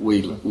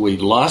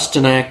lust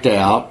and act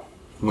out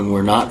when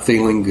we're not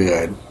feeling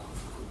good,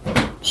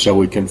 so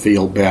we can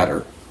feel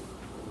better.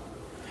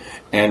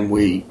 And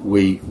we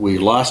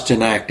lust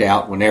and act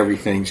out when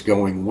everything's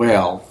going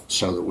well,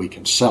 so that we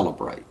can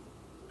celebrate.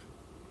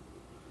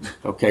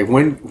 Okay.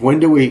 When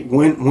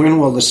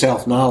will the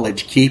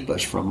self-knowledge keep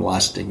us from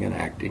lusting and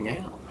acting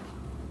out?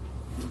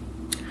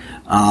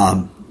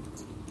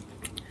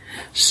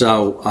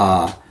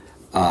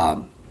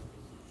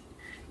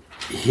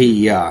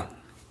 He at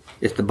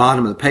the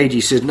bottom of the page,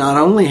 he says, not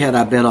only had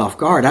I been off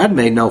guard, I'd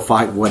made no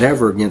fight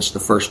whatever against the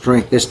first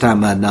drink. This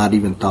time I'd not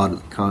even thought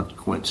of the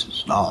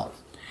consequences at all.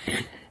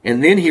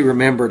 And then he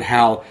remembered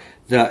how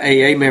the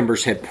AA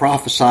members had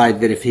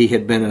prophesied that if he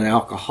had been an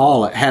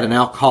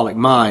alcoholic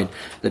mind,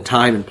 the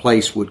time and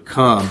place would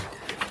come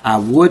I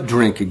would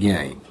drink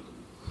again.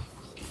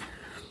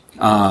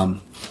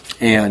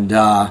 And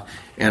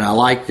I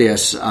like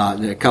this,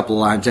 a couple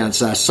of lines down. It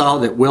says, I saw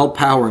that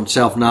willpower and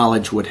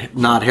self-knowledge would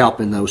not help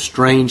in those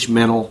strange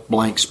mental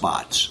blank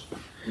spots.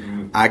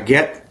 Mm-hmm. I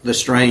get the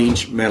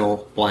strange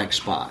mental blank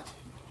spot.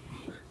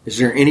 Is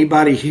there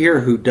anybody here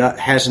who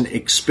hasn't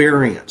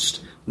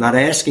experienced? I'm not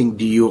asking,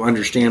 do you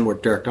understand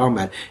what they're talking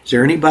about? Is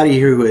there anybody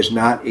here who has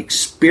not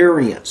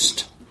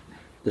experienced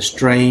the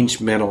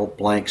strange mental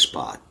blank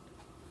spot?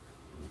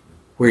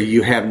 Where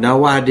you have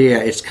no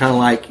idea, it's kind of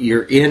like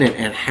you're in it,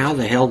 and how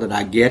the hell did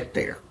I get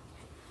there?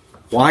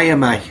 Why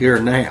am I here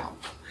now?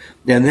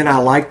 And then I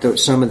like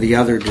some of the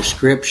other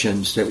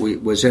descriptions that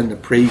was in the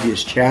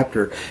previous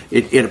chapter.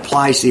 It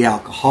applies the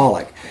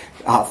alcoholic.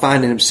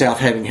 Finding himself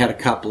having had a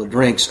couple of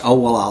drinks, oh,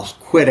 well, I'll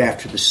quit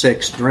after the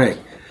sixth drink.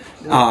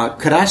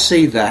 Could I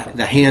see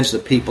the hands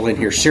of the people in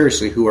here,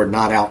 seriously, who are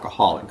not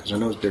alcoholic? Because I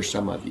know there's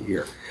some of you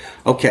here.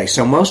 Okay,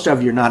 so most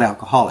of you are not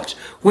alcoholics.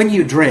 When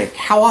you drink,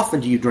 how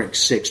often do you drink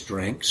 6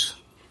 drinks?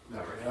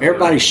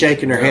 Everybody's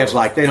shaking their heads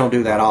like they don't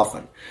do that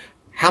often.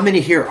 How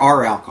many here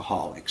are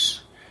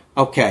alcoholics?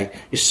 Okay,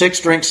 does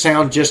 6 drinks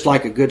sound just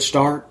like a good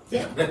start?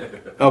 Yeah.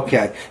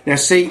 Okay, now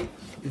see,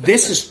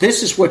 this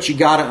is what you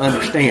got to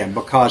understand,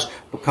 because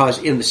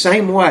in the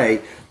same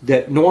way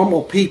that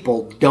normal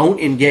people don't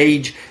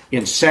engage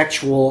in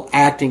sexual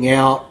acting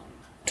out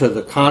to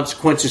the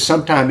consequences,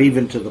 sometimes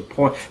even to the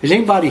point. Has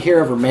anybody here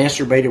ever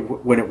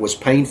masturbated when it was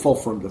painful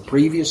from the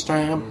previous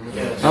time?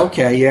 Yes.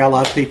 Okay, yeah, a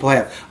lot of people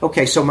have.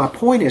 Okay, so my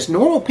point is,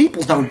 normal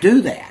people don't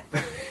do that.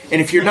 And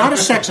if you're not a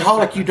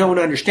sexaholic, you don't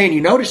understand. You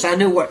notice I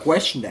knew what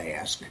question to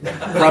ask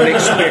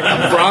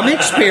from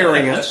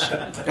experience.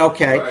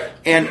 Okay, right.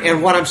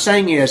 And what I'm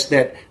saying is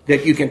that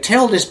you can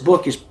tell this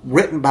book is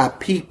written by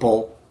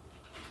people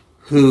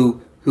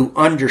who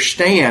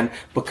understand,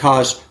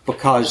 because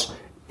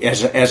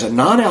as a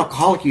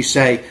non-alcoholic, you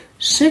say,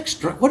 6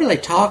 drinks, what are they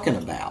talking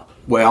about?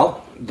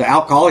 Well, the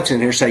alcoholics in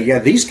here say, yeah,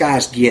 these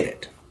guys get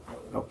it.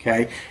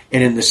 Okay?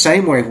 And in the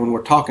same way, when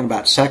we're talking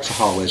about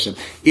sexaholism,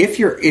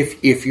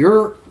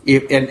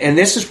 and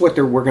this is what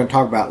we're going to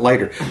talk about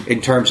later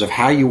in terms of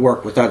how you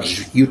work with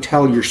others. You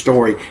tell your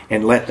story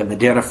and let them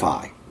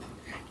identify.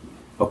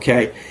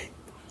 Okay?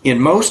 In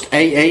most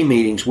AA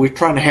meetings, we're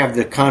trying to have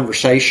the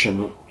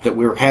conversation that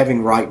we're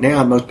having right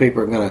now, and most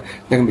people they're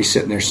going to be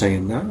sitting there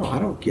saying, no, I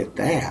don't get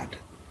that.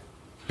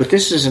 But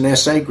this is an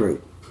SA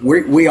group.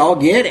 We all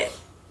get it.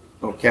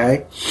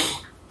 Okay?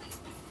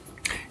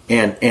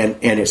 And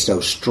it's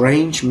those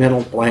strange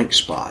mental blank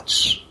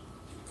spots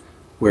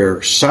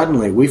where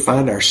suddenly we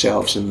find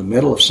ourselves in the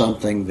middle of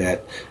something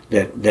that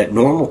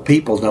normal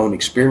people don't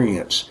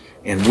experience,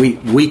 and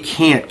we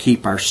can't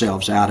keep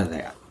ourselves out of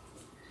that.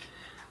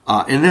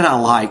 And then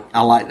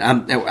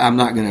I'm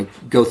not going to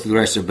go through the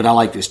rest of it, but I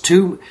like this.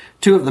 Two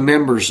of the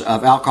members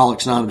of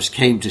Alcoholics Anonymous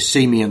came to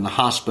see me in the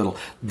hospital.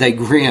 They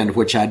grinned,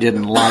 which I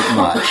didn't like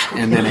much,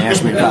 and then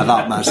asked me if I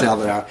thought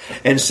myself.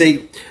 And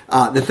see,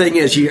 the thing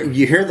is,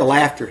 you hear the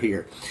laughter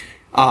here.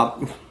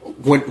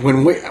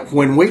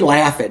 When we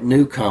laugh at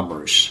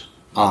newcomers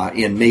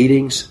in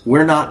meetings,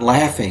 we're not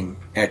laughing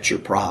at your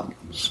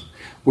problems.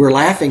 We're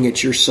laughing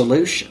at your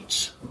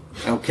solutions.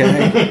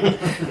 Okay.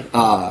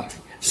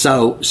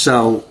 So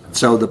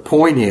the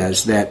point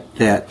is that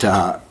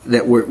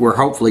we're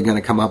hopefully going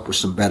to come up with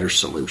some better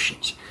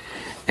solutions,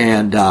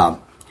 and then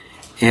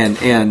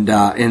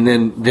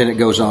it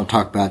goes on to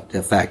talk about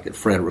the fact that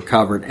Fred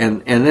recovered,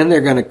 and then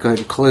they're going to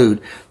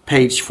conclude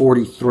page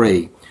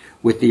 43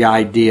 with the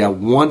idea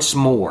once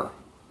more.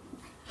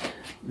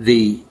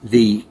 The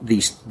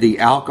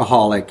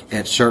alcoholic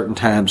at certain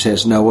times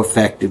has no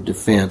effective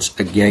defense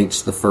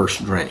against the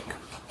first drink,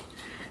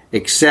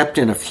 except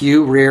in a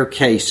few rare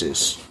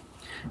cases.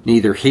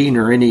 Neither he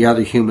nor any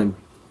other human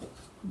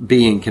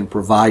being can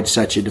provide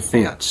such a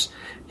defense.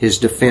 His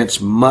defense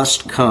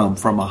must come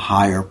from a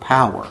higher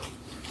power.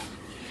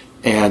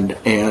 And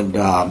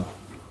I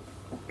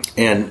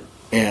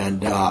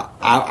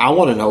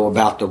want to know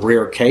about the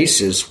rare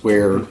cases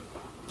where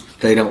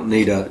they don't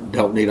need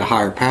a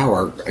higher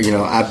power. You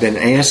know, I've been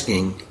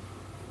asking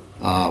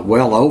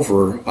well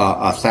over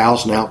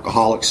 1,000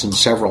 alcoholics and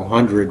several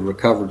hundred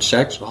recovered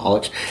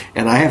sexaholics,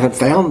 and I haven't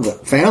found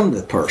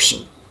the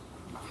person.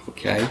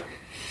 Okay,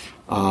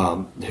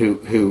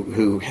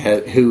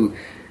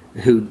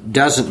 who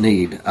doesn't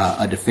need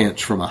a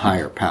defense from a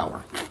higher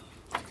power.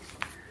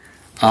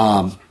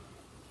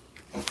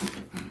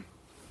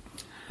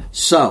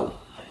 So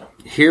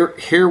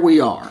here we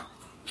are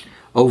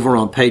over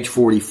on page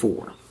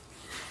 44,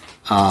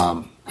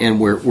 and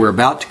we're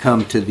about to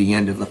come to the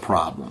end of the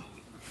problem.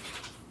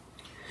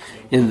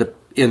 In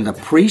the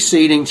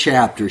preceding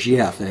chapters,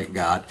 yeah, thank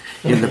God.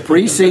 In the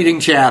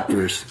preceding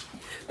chapters,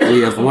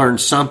 we have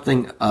learned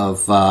something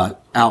of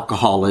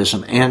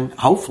alcoholism and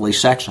hopefully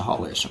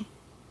sexaholism.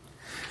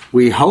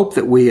 We hope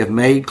that we have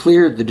made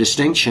clear the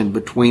distinction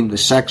between the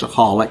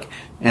sexaholic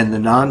and the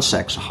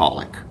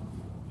non-sexaholic.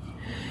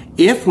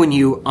 If, when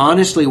you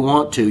honestly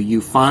want to,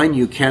 you find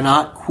you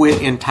cannot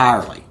quit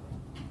entirely,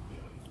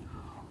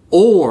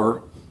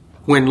 or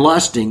when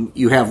lusting,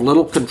 you have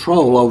little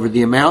control over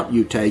the amount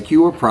you take,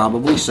 you are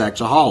probably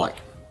sexaholic.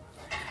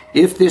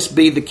 If this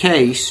be the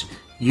case,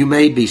 you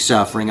may be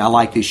suffering, I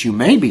like this, you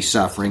may be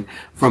suffering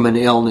from an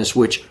illness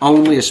which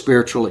only a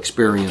spiritual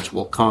experience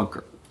will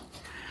conquer.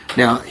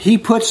 Now, he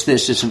puts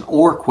this as an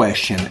or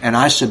question, and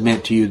I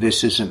submit to you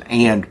this is an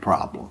and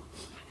problem.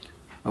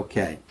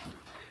 Okay.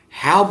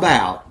 How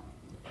about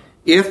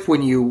if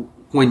when you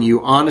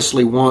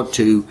honestly want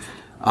to,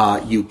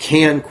 you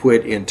can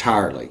quit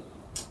entirely,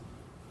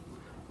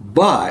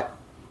 but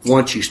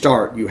once you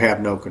start, you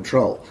have no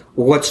control.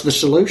 Well, what's the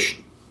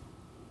solution?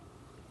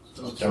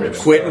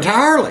 Quit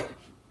entirely.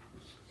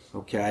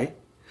 Okay?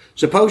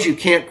 Suppose you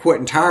can't quit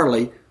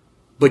entirely,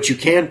 but you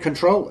can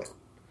control it.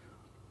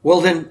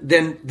 Well,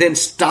 then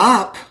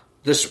stop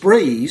the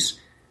sprees,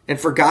 and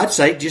for God's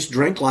sake, just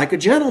drink like a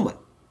gentleman.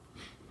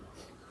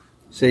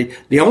 See,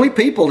 the only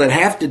people that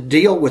have to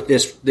deal with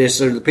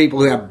this are the people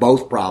who have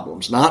both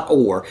problems, not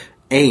or,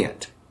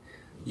 and.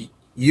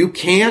 You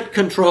can't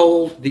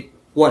control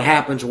what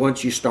happens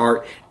once you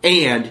start,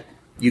 and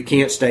you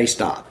can't stay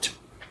stopped.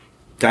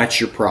 That's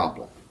your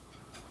problem.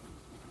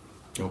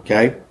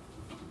 Okay?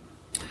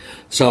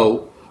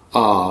 So,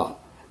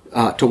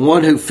 to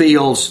one who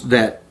feels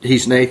that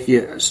he's an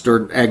atheist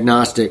or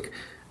agnostic,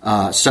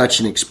 such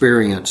an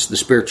experience, the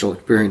spiritual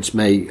experience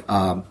may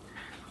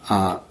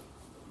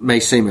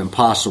seem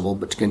impossible,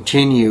 but to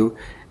continue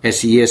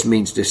as he is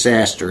means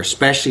disaster,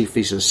 especially if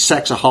he's a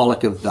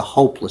sexaholic of the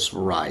hopeless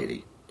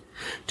variety.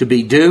 To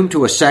be doomed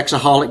to a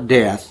sexaholic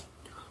death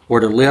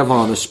or to live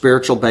on a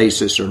spiritual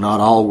basis are not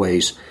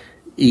always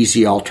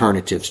easy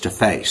alternatives to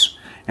face.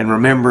 And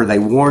remember, they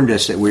warned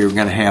us that we were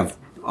going to have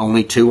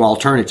only two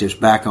alternatives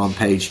back on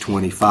page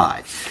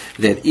 25.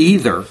 That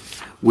either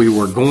we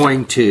were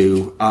going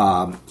to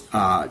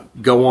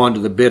go on to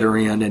the bitter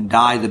end and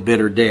die the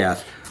bitter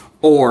death,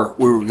 or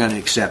we were going to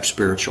accept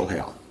spiritual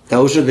hell.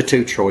 Those are the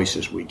two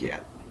choices we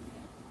get.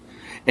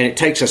 And it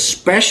takes a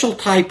special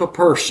type of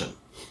person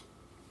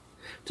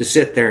to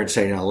sit there and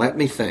say, now let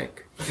me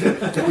think.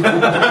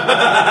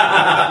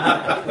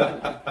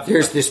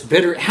 There's this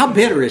bitter, how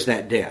bitter is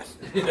that death?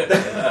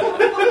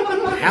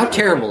 How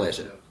terrible is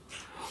it?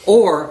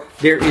 Or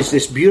there is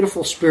this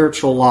beautiful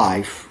spiritual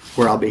life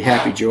where I'll be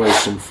happy,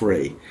 joyous, and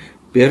free.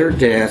 Bitter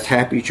death,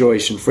 happy,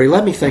 joyous, and free.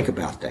 Let me think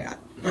about that.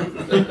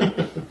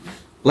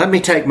 Let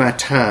me take my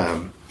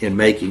time in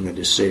making a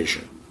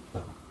decision.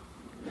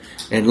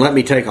 And let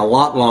me take a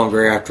lot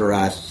longer after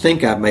I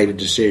think I've made a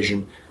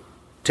decision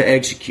to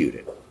execute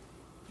it.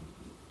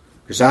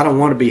 Because I don't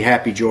want to be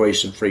happy,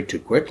 joyous, and free too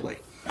quickly.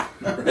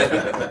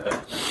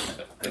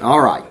 All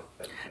right.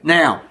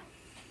 Now,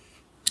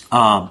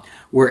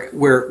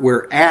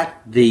 we're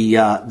at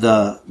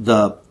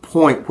the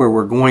point where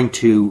we're going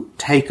to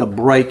take a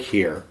break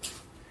here,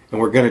 and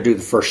we're going to do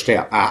the first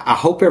step. I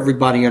hope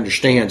everybody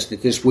understands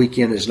that this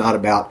weekend is not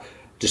about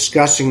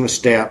discussing the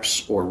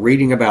steps or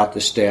reading about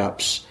the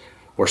steps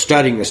or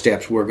studying the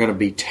steps. We're going to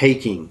be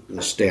taking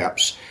the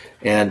steps,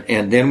 and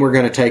then we're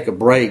going to take a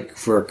break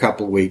for a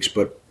couple of weeks.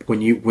 But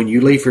when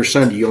you leave here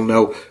Sunday, you'll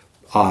know,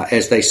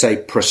 as they say,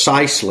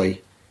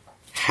 precisely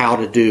how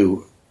to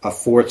do a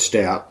fourth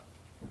step,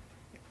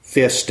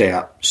 fifth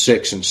step,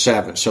 6 and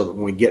 7, so that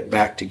when we get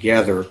back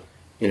together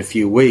in a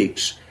few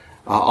weeks,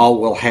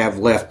 all we'll have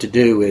left to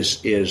do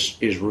is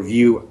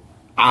review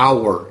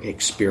our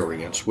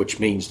experience, which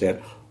means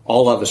that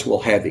all of us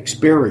will have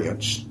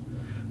experience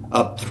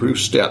up through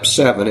step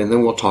 7, and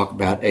then we'll talk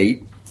about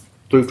 8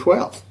 through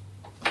 12.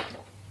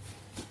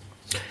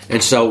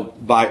 And so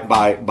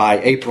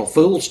by April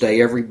Fool's Day,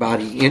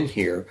 everybody in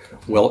here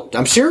will,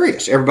 I'm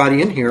serious,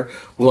 everybody in here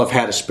will have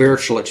had a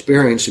spiritual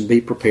experience and be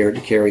prepared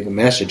to carry the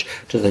message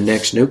to the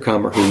next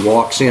newcomer who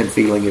walks in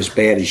feeling as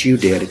bad as you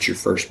did at your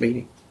first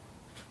meeting.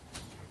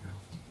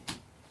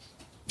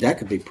 That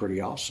could be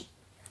pretty awesome.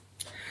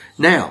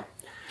 Now,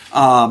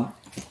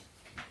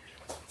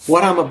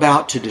 what I'm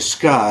about to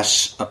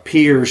discuss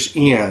appears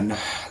in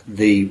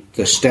the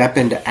Step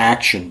into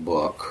Action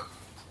book.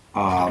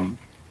 And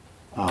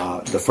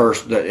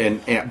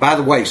by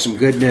the way, some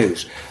good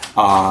news.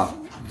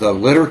 The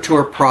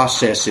literature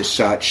process is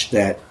such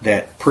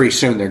that pretty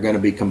soon they're going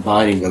to be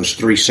combining those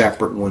 3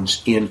 separate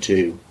ones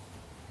into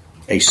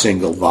a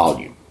single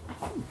volume.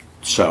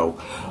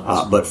 So,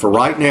 but for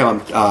right now,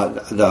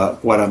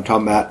 what I'm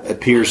talking about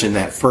appears in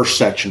that first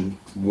section,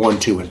 1,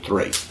 2, and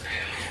 3,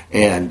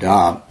 and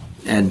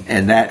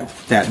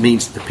that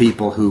means the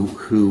people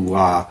who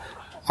are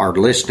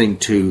listening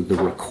to the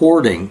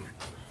recording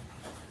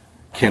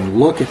can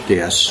look at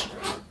this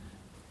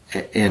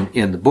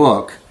in the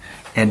book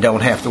and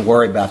don't have to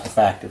worry about the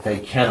fact that they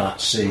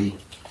cannot see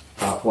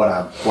what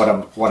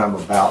I'm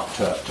about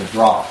to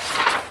draw.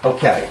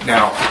 Okay,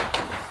 now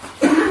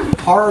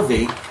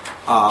Harvey.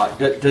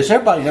 Does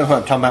everybody know who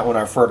I'm talking about when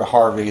I refer to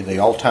Harvey, the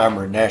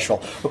old-timer in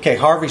Nashville? Okay,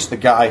 Harvey's the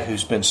guy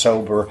who's been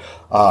sober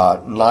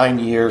 9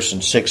 years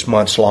and 6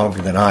 months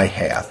longer than I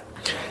have.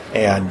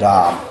 And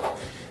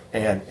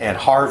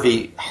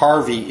Harvey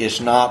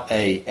is not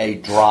a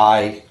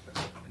dry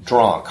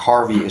drunk.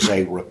 Harvey is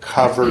a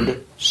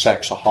recovered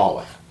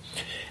sexaholic.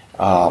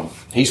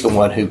 He's the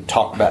one who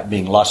talked about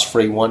being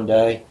lust-free one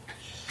day.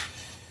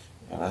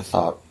 And I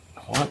thought,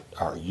 what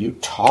are you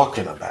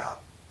talking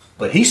about?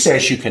 But he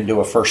says you can do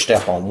a first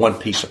step on one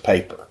piece of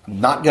paper.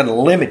 I'm not going to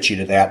limit you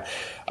to that,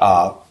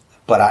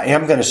 but I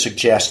am going to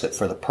suggest that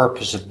for the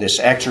purpose of this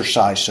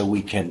exercise, so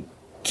we can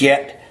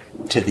get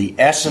to the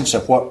essence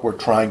of what we're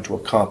trying to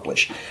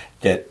accomplish,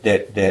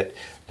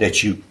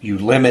 that you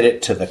limit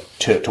it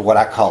to what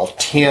I call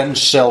 10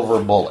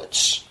 silver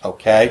bullets.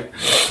 Okay,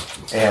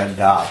 and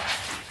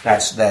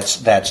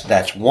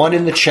that's 1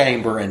 in the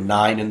chamber and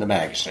 9 in the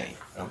magazine.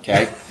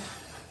 Okay,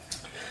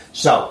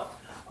 so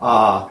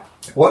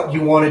what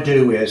you want to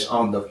do is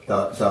on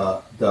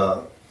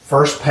the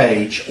first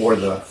page or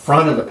the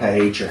front of the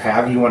page, or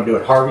however you want to do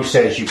it. Harvey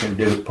says you can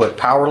put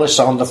powerless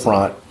on the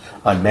front,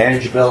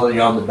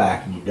 unmanageability on the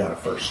back, and you've done a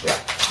first step.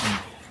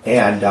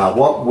 And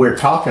what we're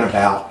talking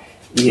about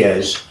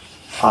is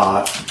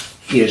the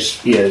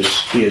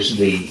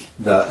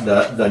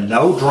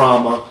no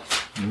drama,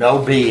 no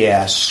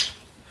BS.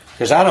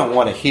 Because I don't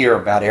want to hear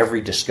about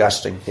every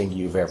disgusting thing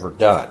you've ever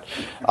done.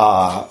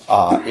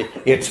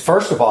 It's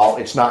first of all,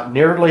 it's not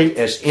nearly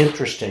as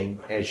interesting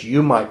as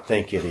you might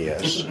think it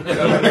is,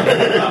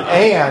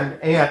 and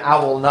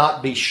I will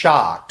not be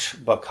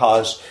shocked,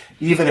 because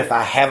even if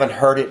I haven't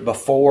heard it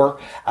before,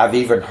 I've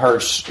either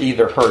heard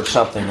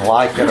something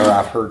like it or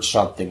I've heard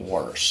something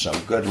worse. So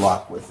good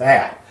luck with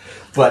that.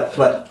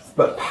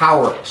 But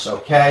powerless.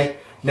 Okay.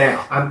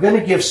 Now I'm going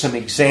to give some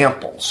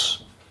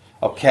examples.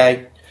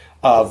 Okay.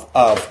 Of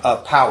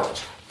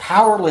powerless.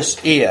 Powerless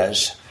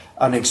is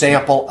an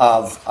example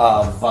of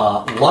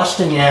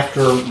lusting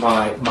after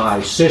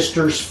my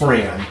sister's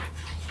friend,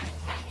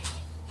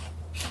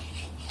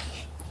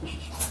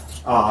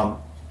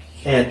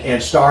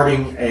 and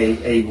starting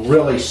a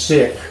really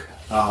sick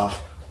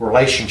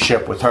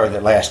relationship with her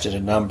that lasted a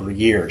number of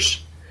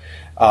years.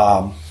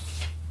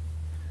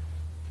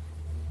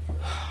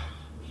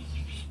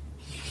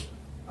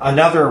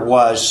 Another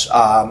was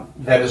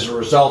that as a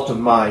result of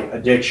my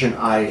addiction,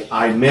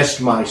 I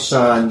missed my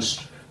son's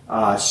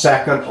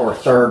second or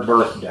third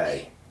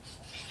birthday.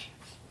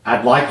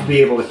 I'd like to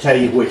be able to tell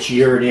you which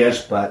year it is,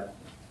 but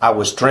I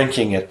was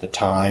drinking at the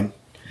time,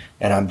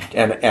 and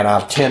I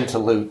tend to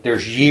lose.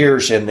 There's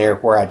years in there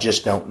where I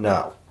just don't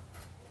know.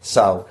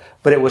 So,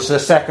 but it was the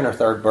second or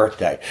third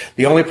birthday.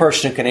 The only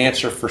person who can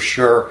answer for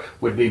sure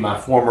would be my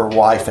former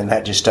wife, and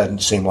that just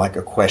doesn't seem like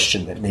a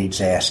question that needs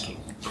asking.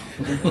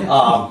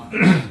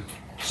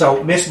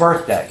 So Miss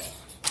Birthday,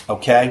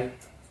 okay.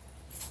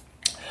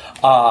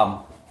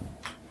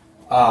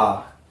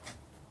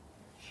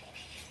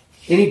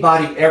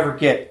 Anybody ever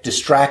get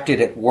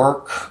distracted at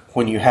work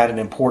when you had an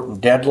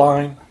important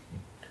deadline?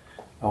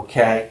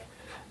 Okay,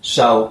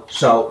 so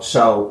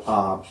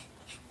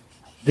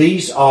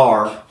these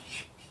are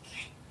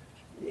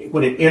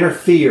when it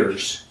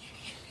interferes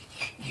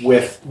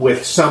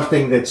with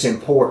something that's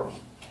important.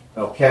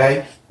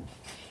 Okay.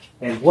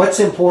 And what's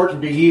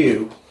important to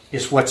you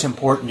is what's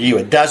important to you.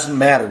 It doesn't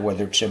matter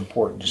whether it's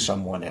important to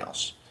someone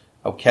else.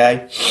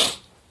 Okay?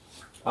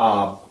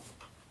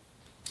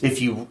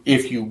 If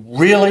you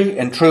really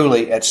and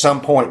truly at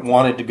some point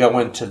wanted to go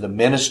into the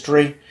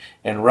ministry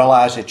and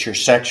realize that your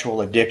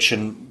sexual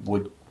addiction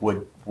would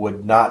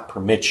not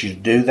permit you to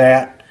do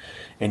that,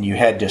 and you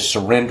had to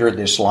surrender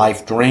this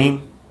life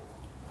dream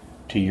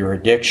to your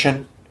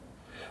addiction,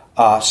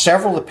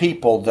 several of the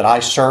people that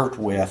I served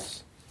with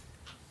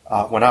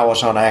when I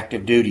was on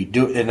active duty,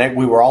 and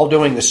we were all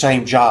doing the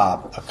same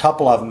job. A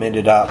couple of them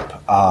ended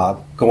up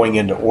going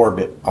into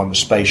orbit on the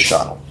space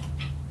shuttle.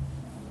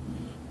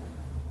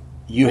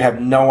 You have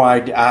no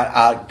idea.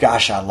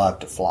 I love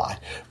to fly.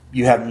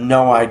 You have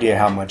no idea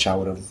how much I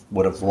would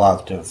have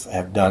loved to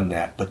have done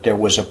that. But there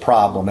was a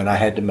problem, and I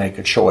had to make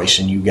a choice,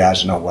 and you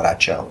guys know what I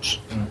chose.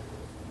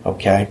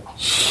 Okay.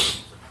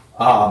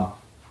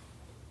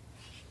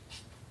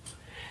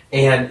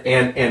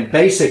 And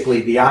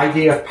basically the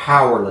idea of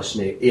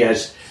powerlessness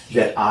is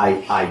that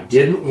I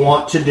didn't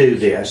want to do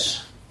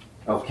this,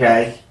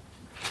 okay?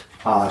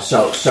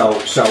 So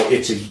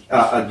it's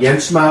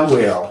against my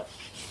will,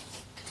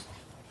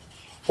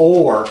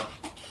 or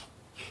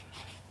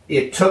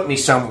it took me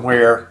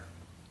somewhere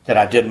that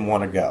I didn't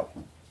want to go,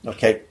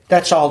 okay?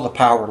 That's all the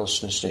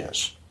powerlessness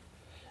is.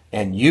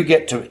 And you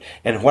get to,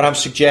 and what I'm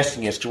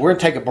suggesting is, we're going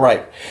to take a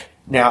break.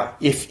 Now,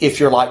 if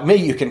you're like me,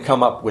 you can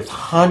come up with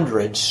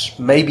hundreds,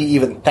 maybe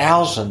even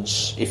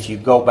thousands, if you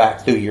go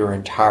back through your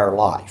entire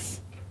life.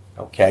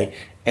 Okay?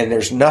 And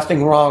there's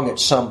nothing wrong at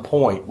some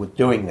point with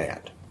doing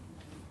that.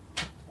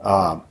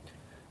 And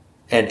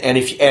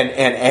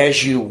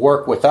as you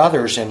work with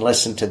others and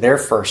listen to their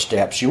first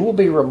steps, you will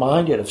be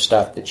reminded of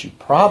stuff that you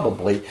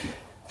probably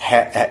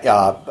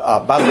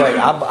by the way,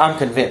 I'm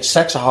convinced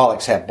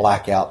sexaholics have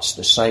blackouts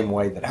the same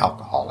way that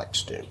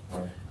alcoholics do.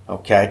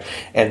 Okay,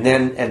 and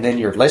then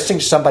you're listening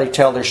to somebody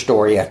tell their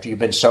story after you've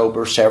been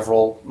sober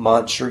several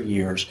months or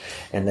years,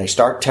 and they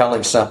start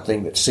telling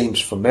something that seems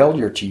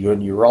familiar to you,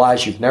 and you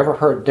realize you've never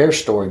heard their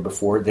story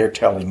before. They're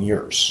telling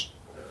yours.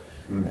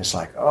 And it's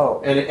like,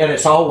 oh, and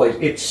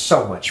it's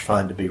so much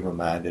fun to be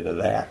reminded of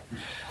that.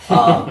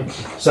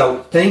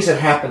 So things that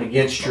happen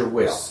against your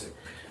will.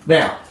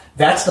 Now,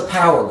 that's the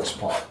powerless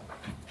part.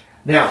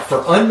 Now,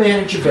 for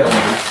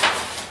unmanageability,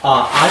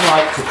 I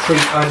like to treat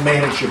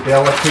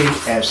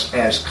unmanageability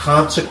as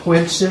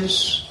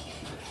consequences,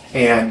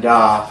 and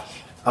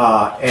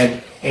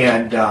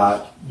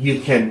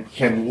you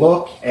can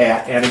look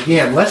at, and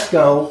again, let's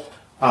go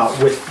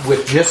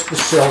with just the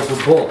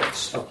silver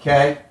bullets,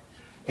 okay?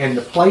 And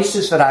the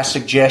places that I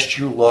suggest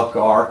you look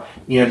are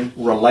in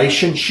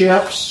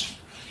relationships,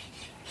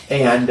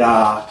 and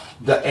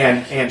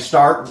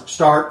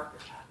start.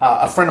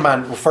 A friend of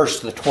mine refers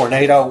to the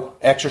tornado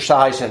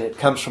exercise, and it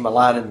comes from a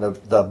line in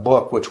the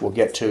book, which we'll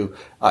get to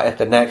at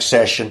the next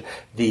session.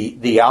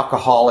 The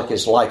alcoholic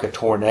is like a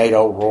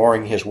tornado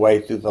roaring his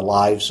way through the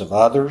lives of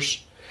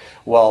others.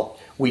 Well,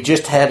 we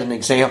just had an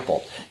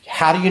example.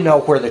 How do you know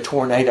where the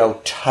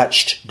tornado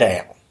touched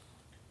down?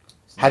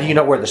 How do you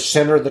know where the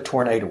center of the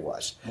tornado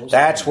was?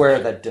 That's where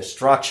the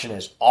destruction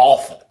is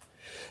awful.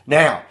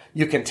 Now,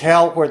 you can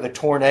tell where the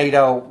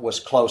tornado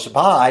was close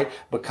by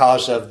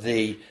because of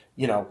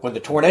when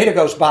the tornado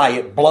goes by,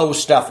 it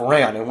blows stuff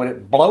around. And when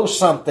it blows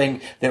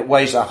something that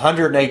weighs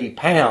 180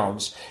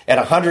 pounds at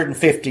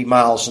 150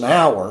 miles an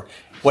hour,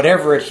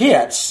 whatever it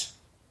hits,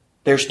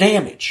 there's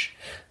damage.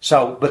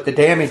 But the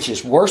damage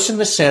is worse in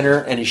the center,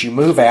 and as you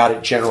move out,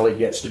 it generally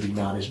gets to be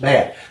not as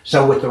bad.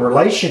 So with the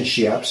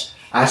relationships,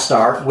 I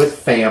start with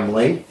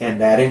family,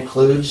 and that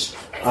includes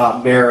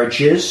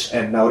marriages.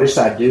 And notice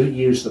I do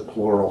use the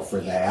plural for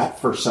that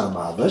for some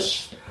of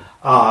us.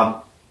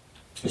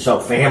 So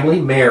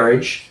family,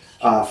 marriage,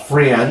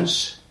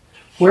 friends.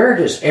 Where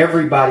does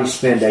everybody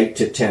spend 8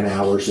 to 10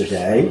 hours a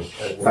day,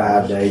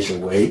 5 days a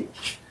week?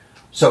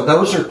 So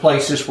those are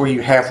places where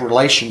you have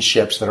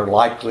relationships that are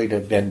likely to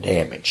have been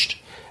damaged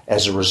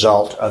as a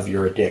result of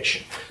your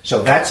addiction.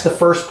 So that's the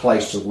first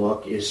place to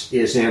look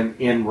is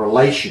in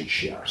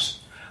relationships.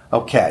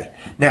 Okay.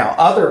 Now,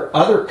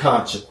 other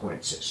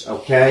consequences,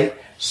 okay?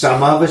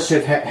 Some of us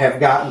have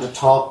gotten to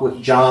talk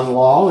with John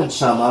Law, and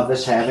some of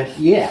us haven't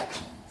yet.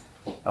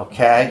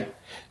 Okay?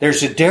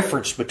 There's a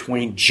difference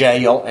between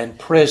jail and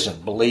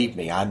prison, believe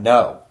me, I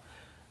know.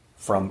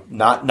 From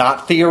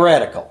not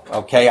theoretical,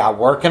 okay? I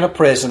work in a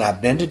prison, I've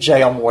been to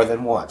jail more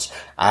than once.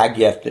 I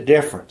get the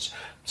difference.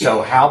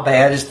 So how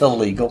bad is the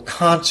legal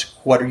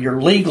consequence? What are your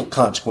legal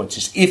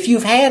consequences? If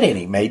you've had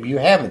any, maybe you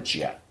haven't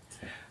yet.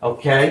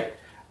 Okay?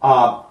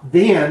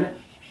 Then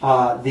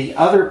the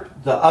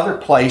other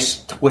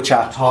place which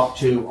I talk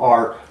to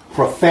are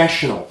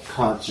professional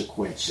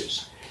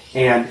consequences.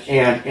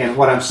 And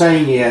what I'm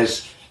saying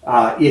is,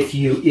 if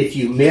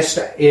you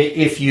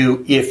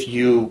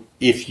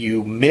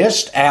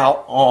missed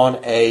out on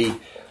a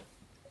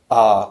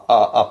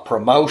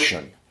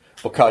promotion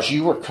because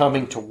you were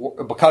coming to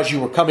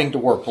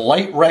work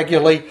late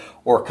regularly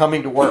or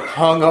coming to work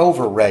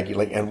hungover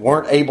regularly and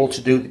weren't able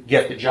to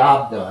get the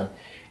job done,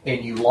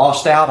 and you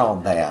lost out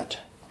on that,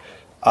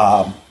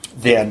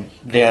 then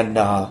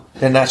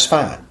that's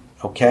fine.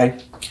 Okay.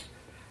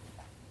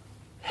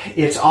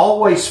 It's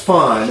always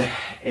fun,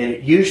 and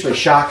it usually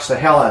shocks the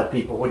hell out of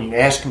people when you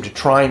ask them to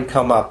try and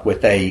come up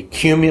with a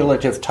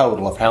cumulative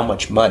total of how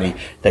much money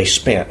they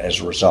spent as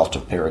a result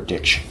of their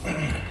addiction.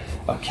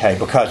 Okay,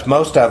 because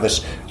most of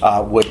us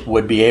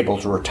would be able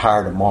to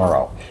retire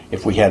tomorrow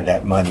if we had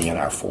that money in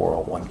our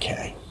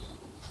 401k.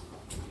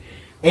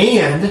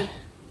 And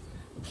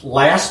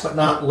last but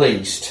not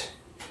least,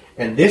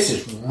 and this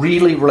is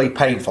really, really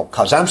painful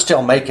because I'm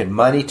still making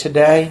money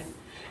today,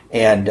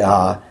 and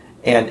I'll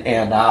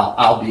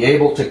be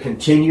able to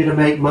continue to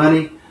make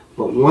money,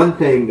 but one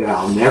thing that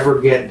I'll never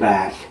get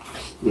back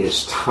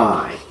is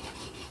time.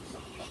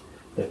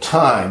 The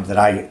time that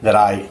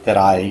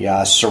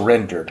I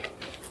surrendered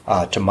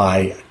to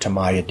my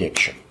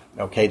addiction.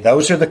 Okay,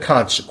 those are the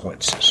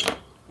consequences.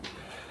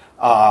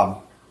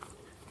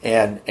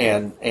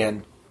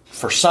 And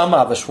for some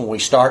of us, when we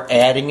start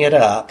adding it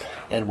up,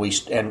 and I'm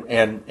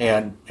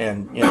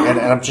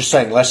just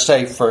saying, let's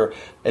say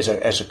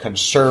as a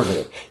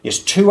conservative,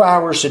 is 2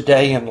 hours a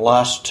day in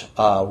lust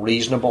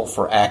reasonable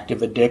for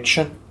active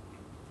addiction?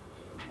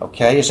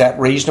 Okay, is that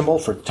reasonable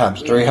for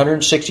times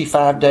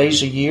 365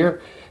 days a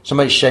year?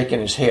 Somebody's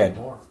shaking his head.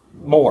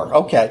 More.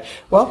 Okay.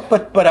 Well,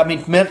 but I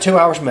mean, 2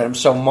 hours minimum.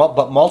 So,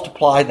 but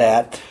multiply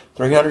that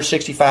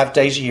 365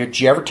 days a year. Did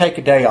you ever take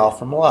a day off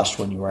from lust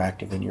when you were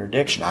active in your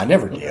addiction? I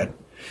never did.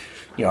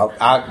 You know,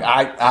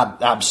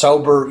 I'm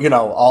sober,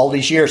 all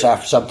these years.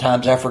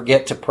 Sometimes I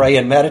forget to pray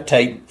and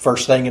meditate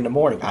first thing in the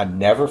morning. I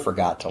never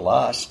forgot to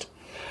lust.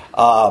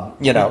 Yeah,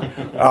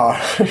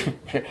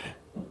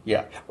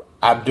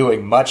 I'm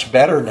doing much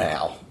better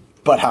now,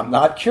 but I'm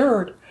not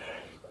cured.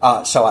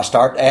 So I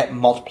start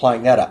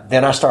multiplying that up.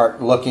 Then I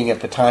start looking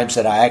at the times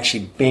that I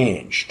actually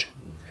binged.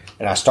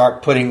 And I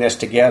start putting this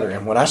together.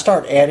 And when I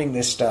start adding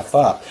this stuff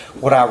up,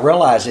 what I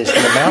realize is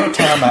the amount of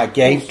time I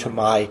gave to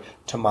my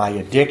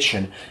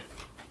addiction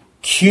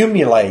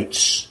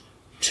accumulates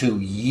to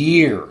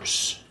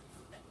years.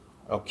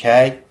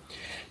 Okay?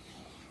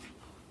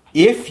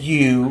 If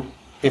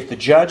the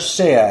judge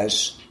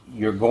says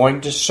you're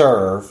going to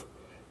serve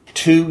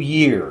 2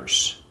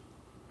 years,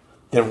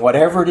 then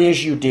whatever it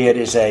is you did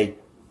is a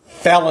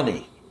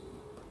felony.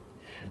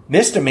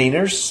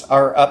 Misdemeanors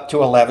are up to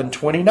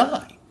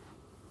 1129.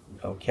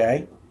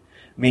 Okay? I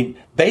mean,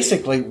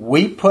 basically,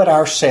 we put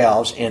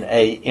ourselves we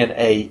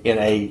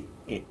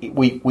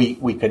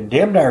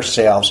condemned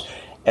ourselves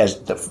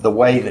as the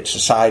way that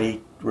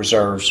society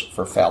reserves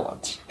for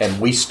felons, and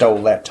we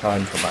stole that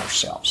time from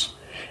ourselves.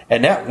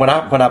 And that when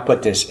I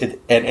put this,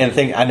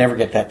 I never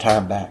get that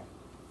time back.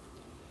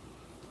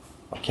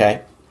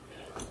 Okay.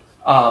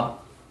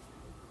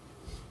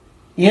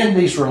 In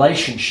these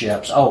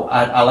relationships,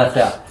 I left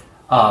out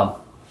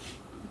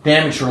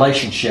damaged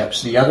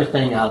relationships. The other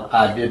thing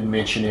I didn't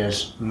mention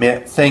is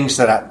events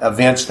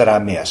that I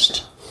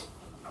missed.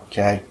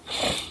 Okay.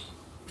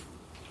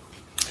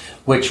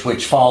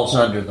 Which falls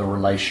under the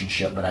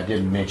relationship, but I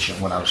didn't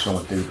mention when I was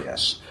going through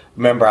this.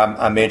 Remember,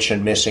 I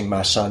mentioned missing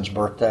my son's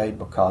birthday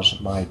because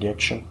of my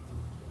addiction.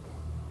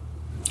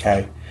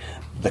 Okay,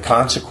 the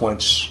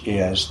consequence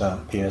is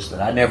that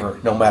I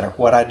never, no matter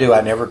what I do,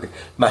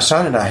 my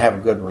son and I have a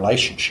good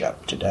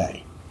relationship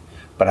today,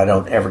 but I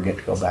don't ever get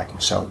to go back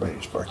and celebrate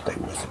his birthday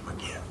with him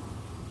again.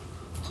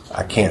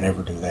 I can't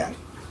ever do that.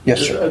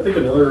 Yes, sir. I think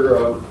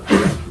another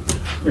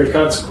your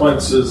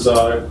consequence is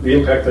the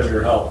impact on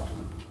your health.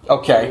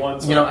 Okay,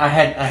 I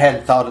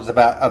hadn't thought of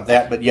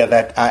that, but yeah,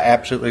 that I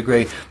absolutely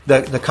agree.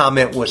 The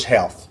comment was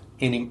health,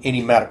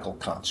 any medical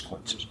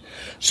consequences.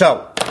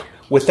 So,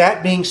 with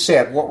that being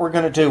said, what we're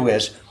going to do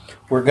is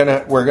we're going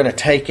to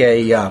take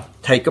a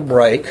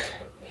break,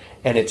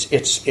 and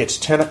it's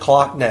 10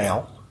 o'clock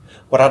now.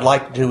 What I'd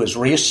like to do is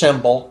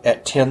reassemble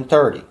at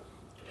 10:30.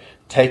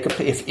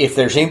 If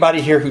there's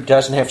anybody here who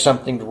doesn't have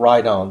something to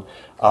write on,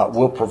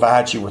 we'll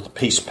provide you with a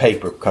piece of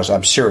paper, because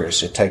I'm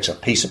serious. It takes a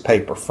piece of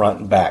paper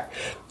front and back.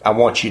 I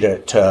want you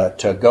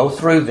to go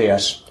through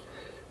this.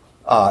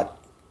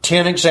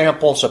 10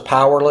 examples of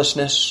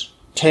powerlessness,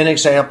 10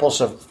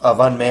 examples of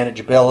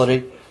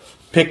unmanageability.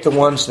 Pick the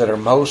ones that are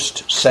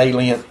most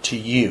salient to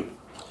you.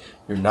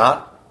 You're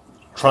not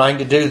trying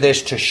to do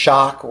this to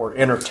shock or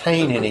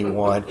entertain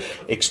anyone.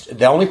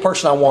 The only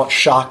person I want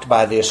shocked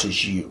by this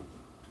is you.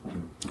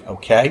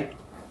 Okay?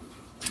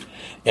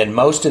 And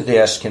most of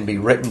this can be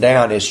written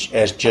down as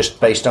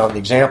just based on the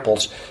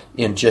examples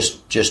in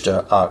just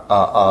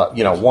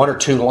one or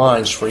two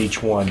lines for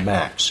each one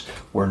max.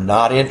 We're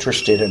not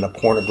interested in a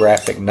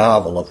pornographic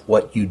novel of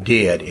what you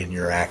did in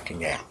your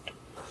acting out.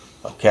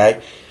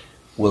 Okay?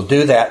 We'll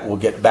do that. We'll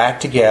get back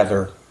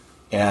together,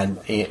 and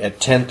at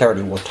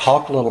 10:30 we'll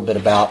talk a little bit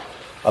about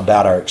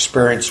our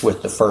experience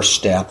with the first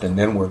step, and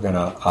then we're going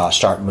to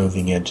start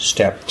moving into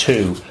step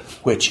 2,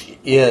 which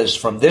is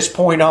from this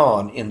point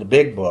on in the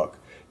big book.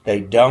 They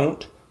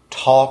don't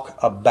talk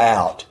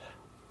about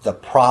the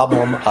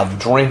problem of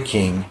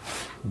drinking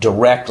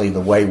directly the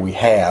way we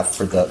have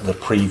for the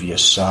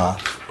previous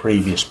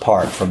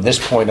part. From this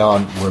point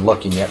on, we're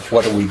looking at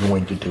what are we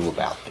going to do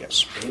about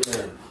this.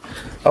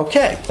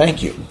 Okay,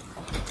 thank you.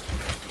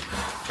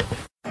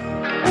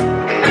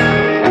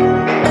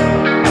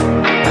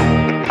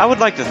 I would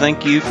like to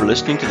thank you for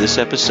listening to this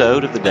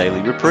episode of the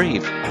Daily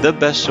Reprieve, the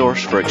best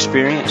source for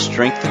experience,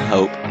 strength, and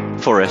hope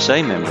for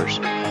SA members.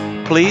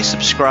 Please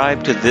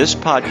subscribe to this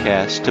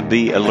podcast to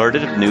be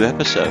alerted of new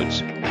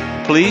episodes.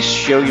 Please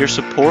show your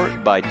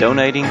support by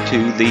donating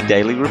to the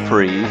Daily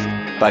Reprieve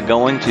by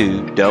going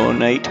to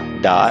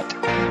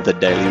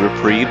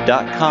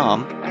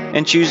donate.thedailyreprieve.com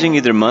and choosing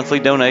either monthly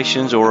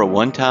donations or a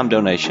one-time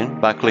donation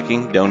by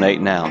clicking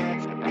Donate Now.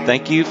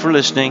 Thank you for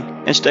listening,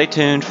 and stay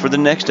tuned for the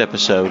next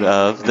episode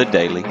of The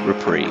Daily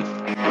Reprieve.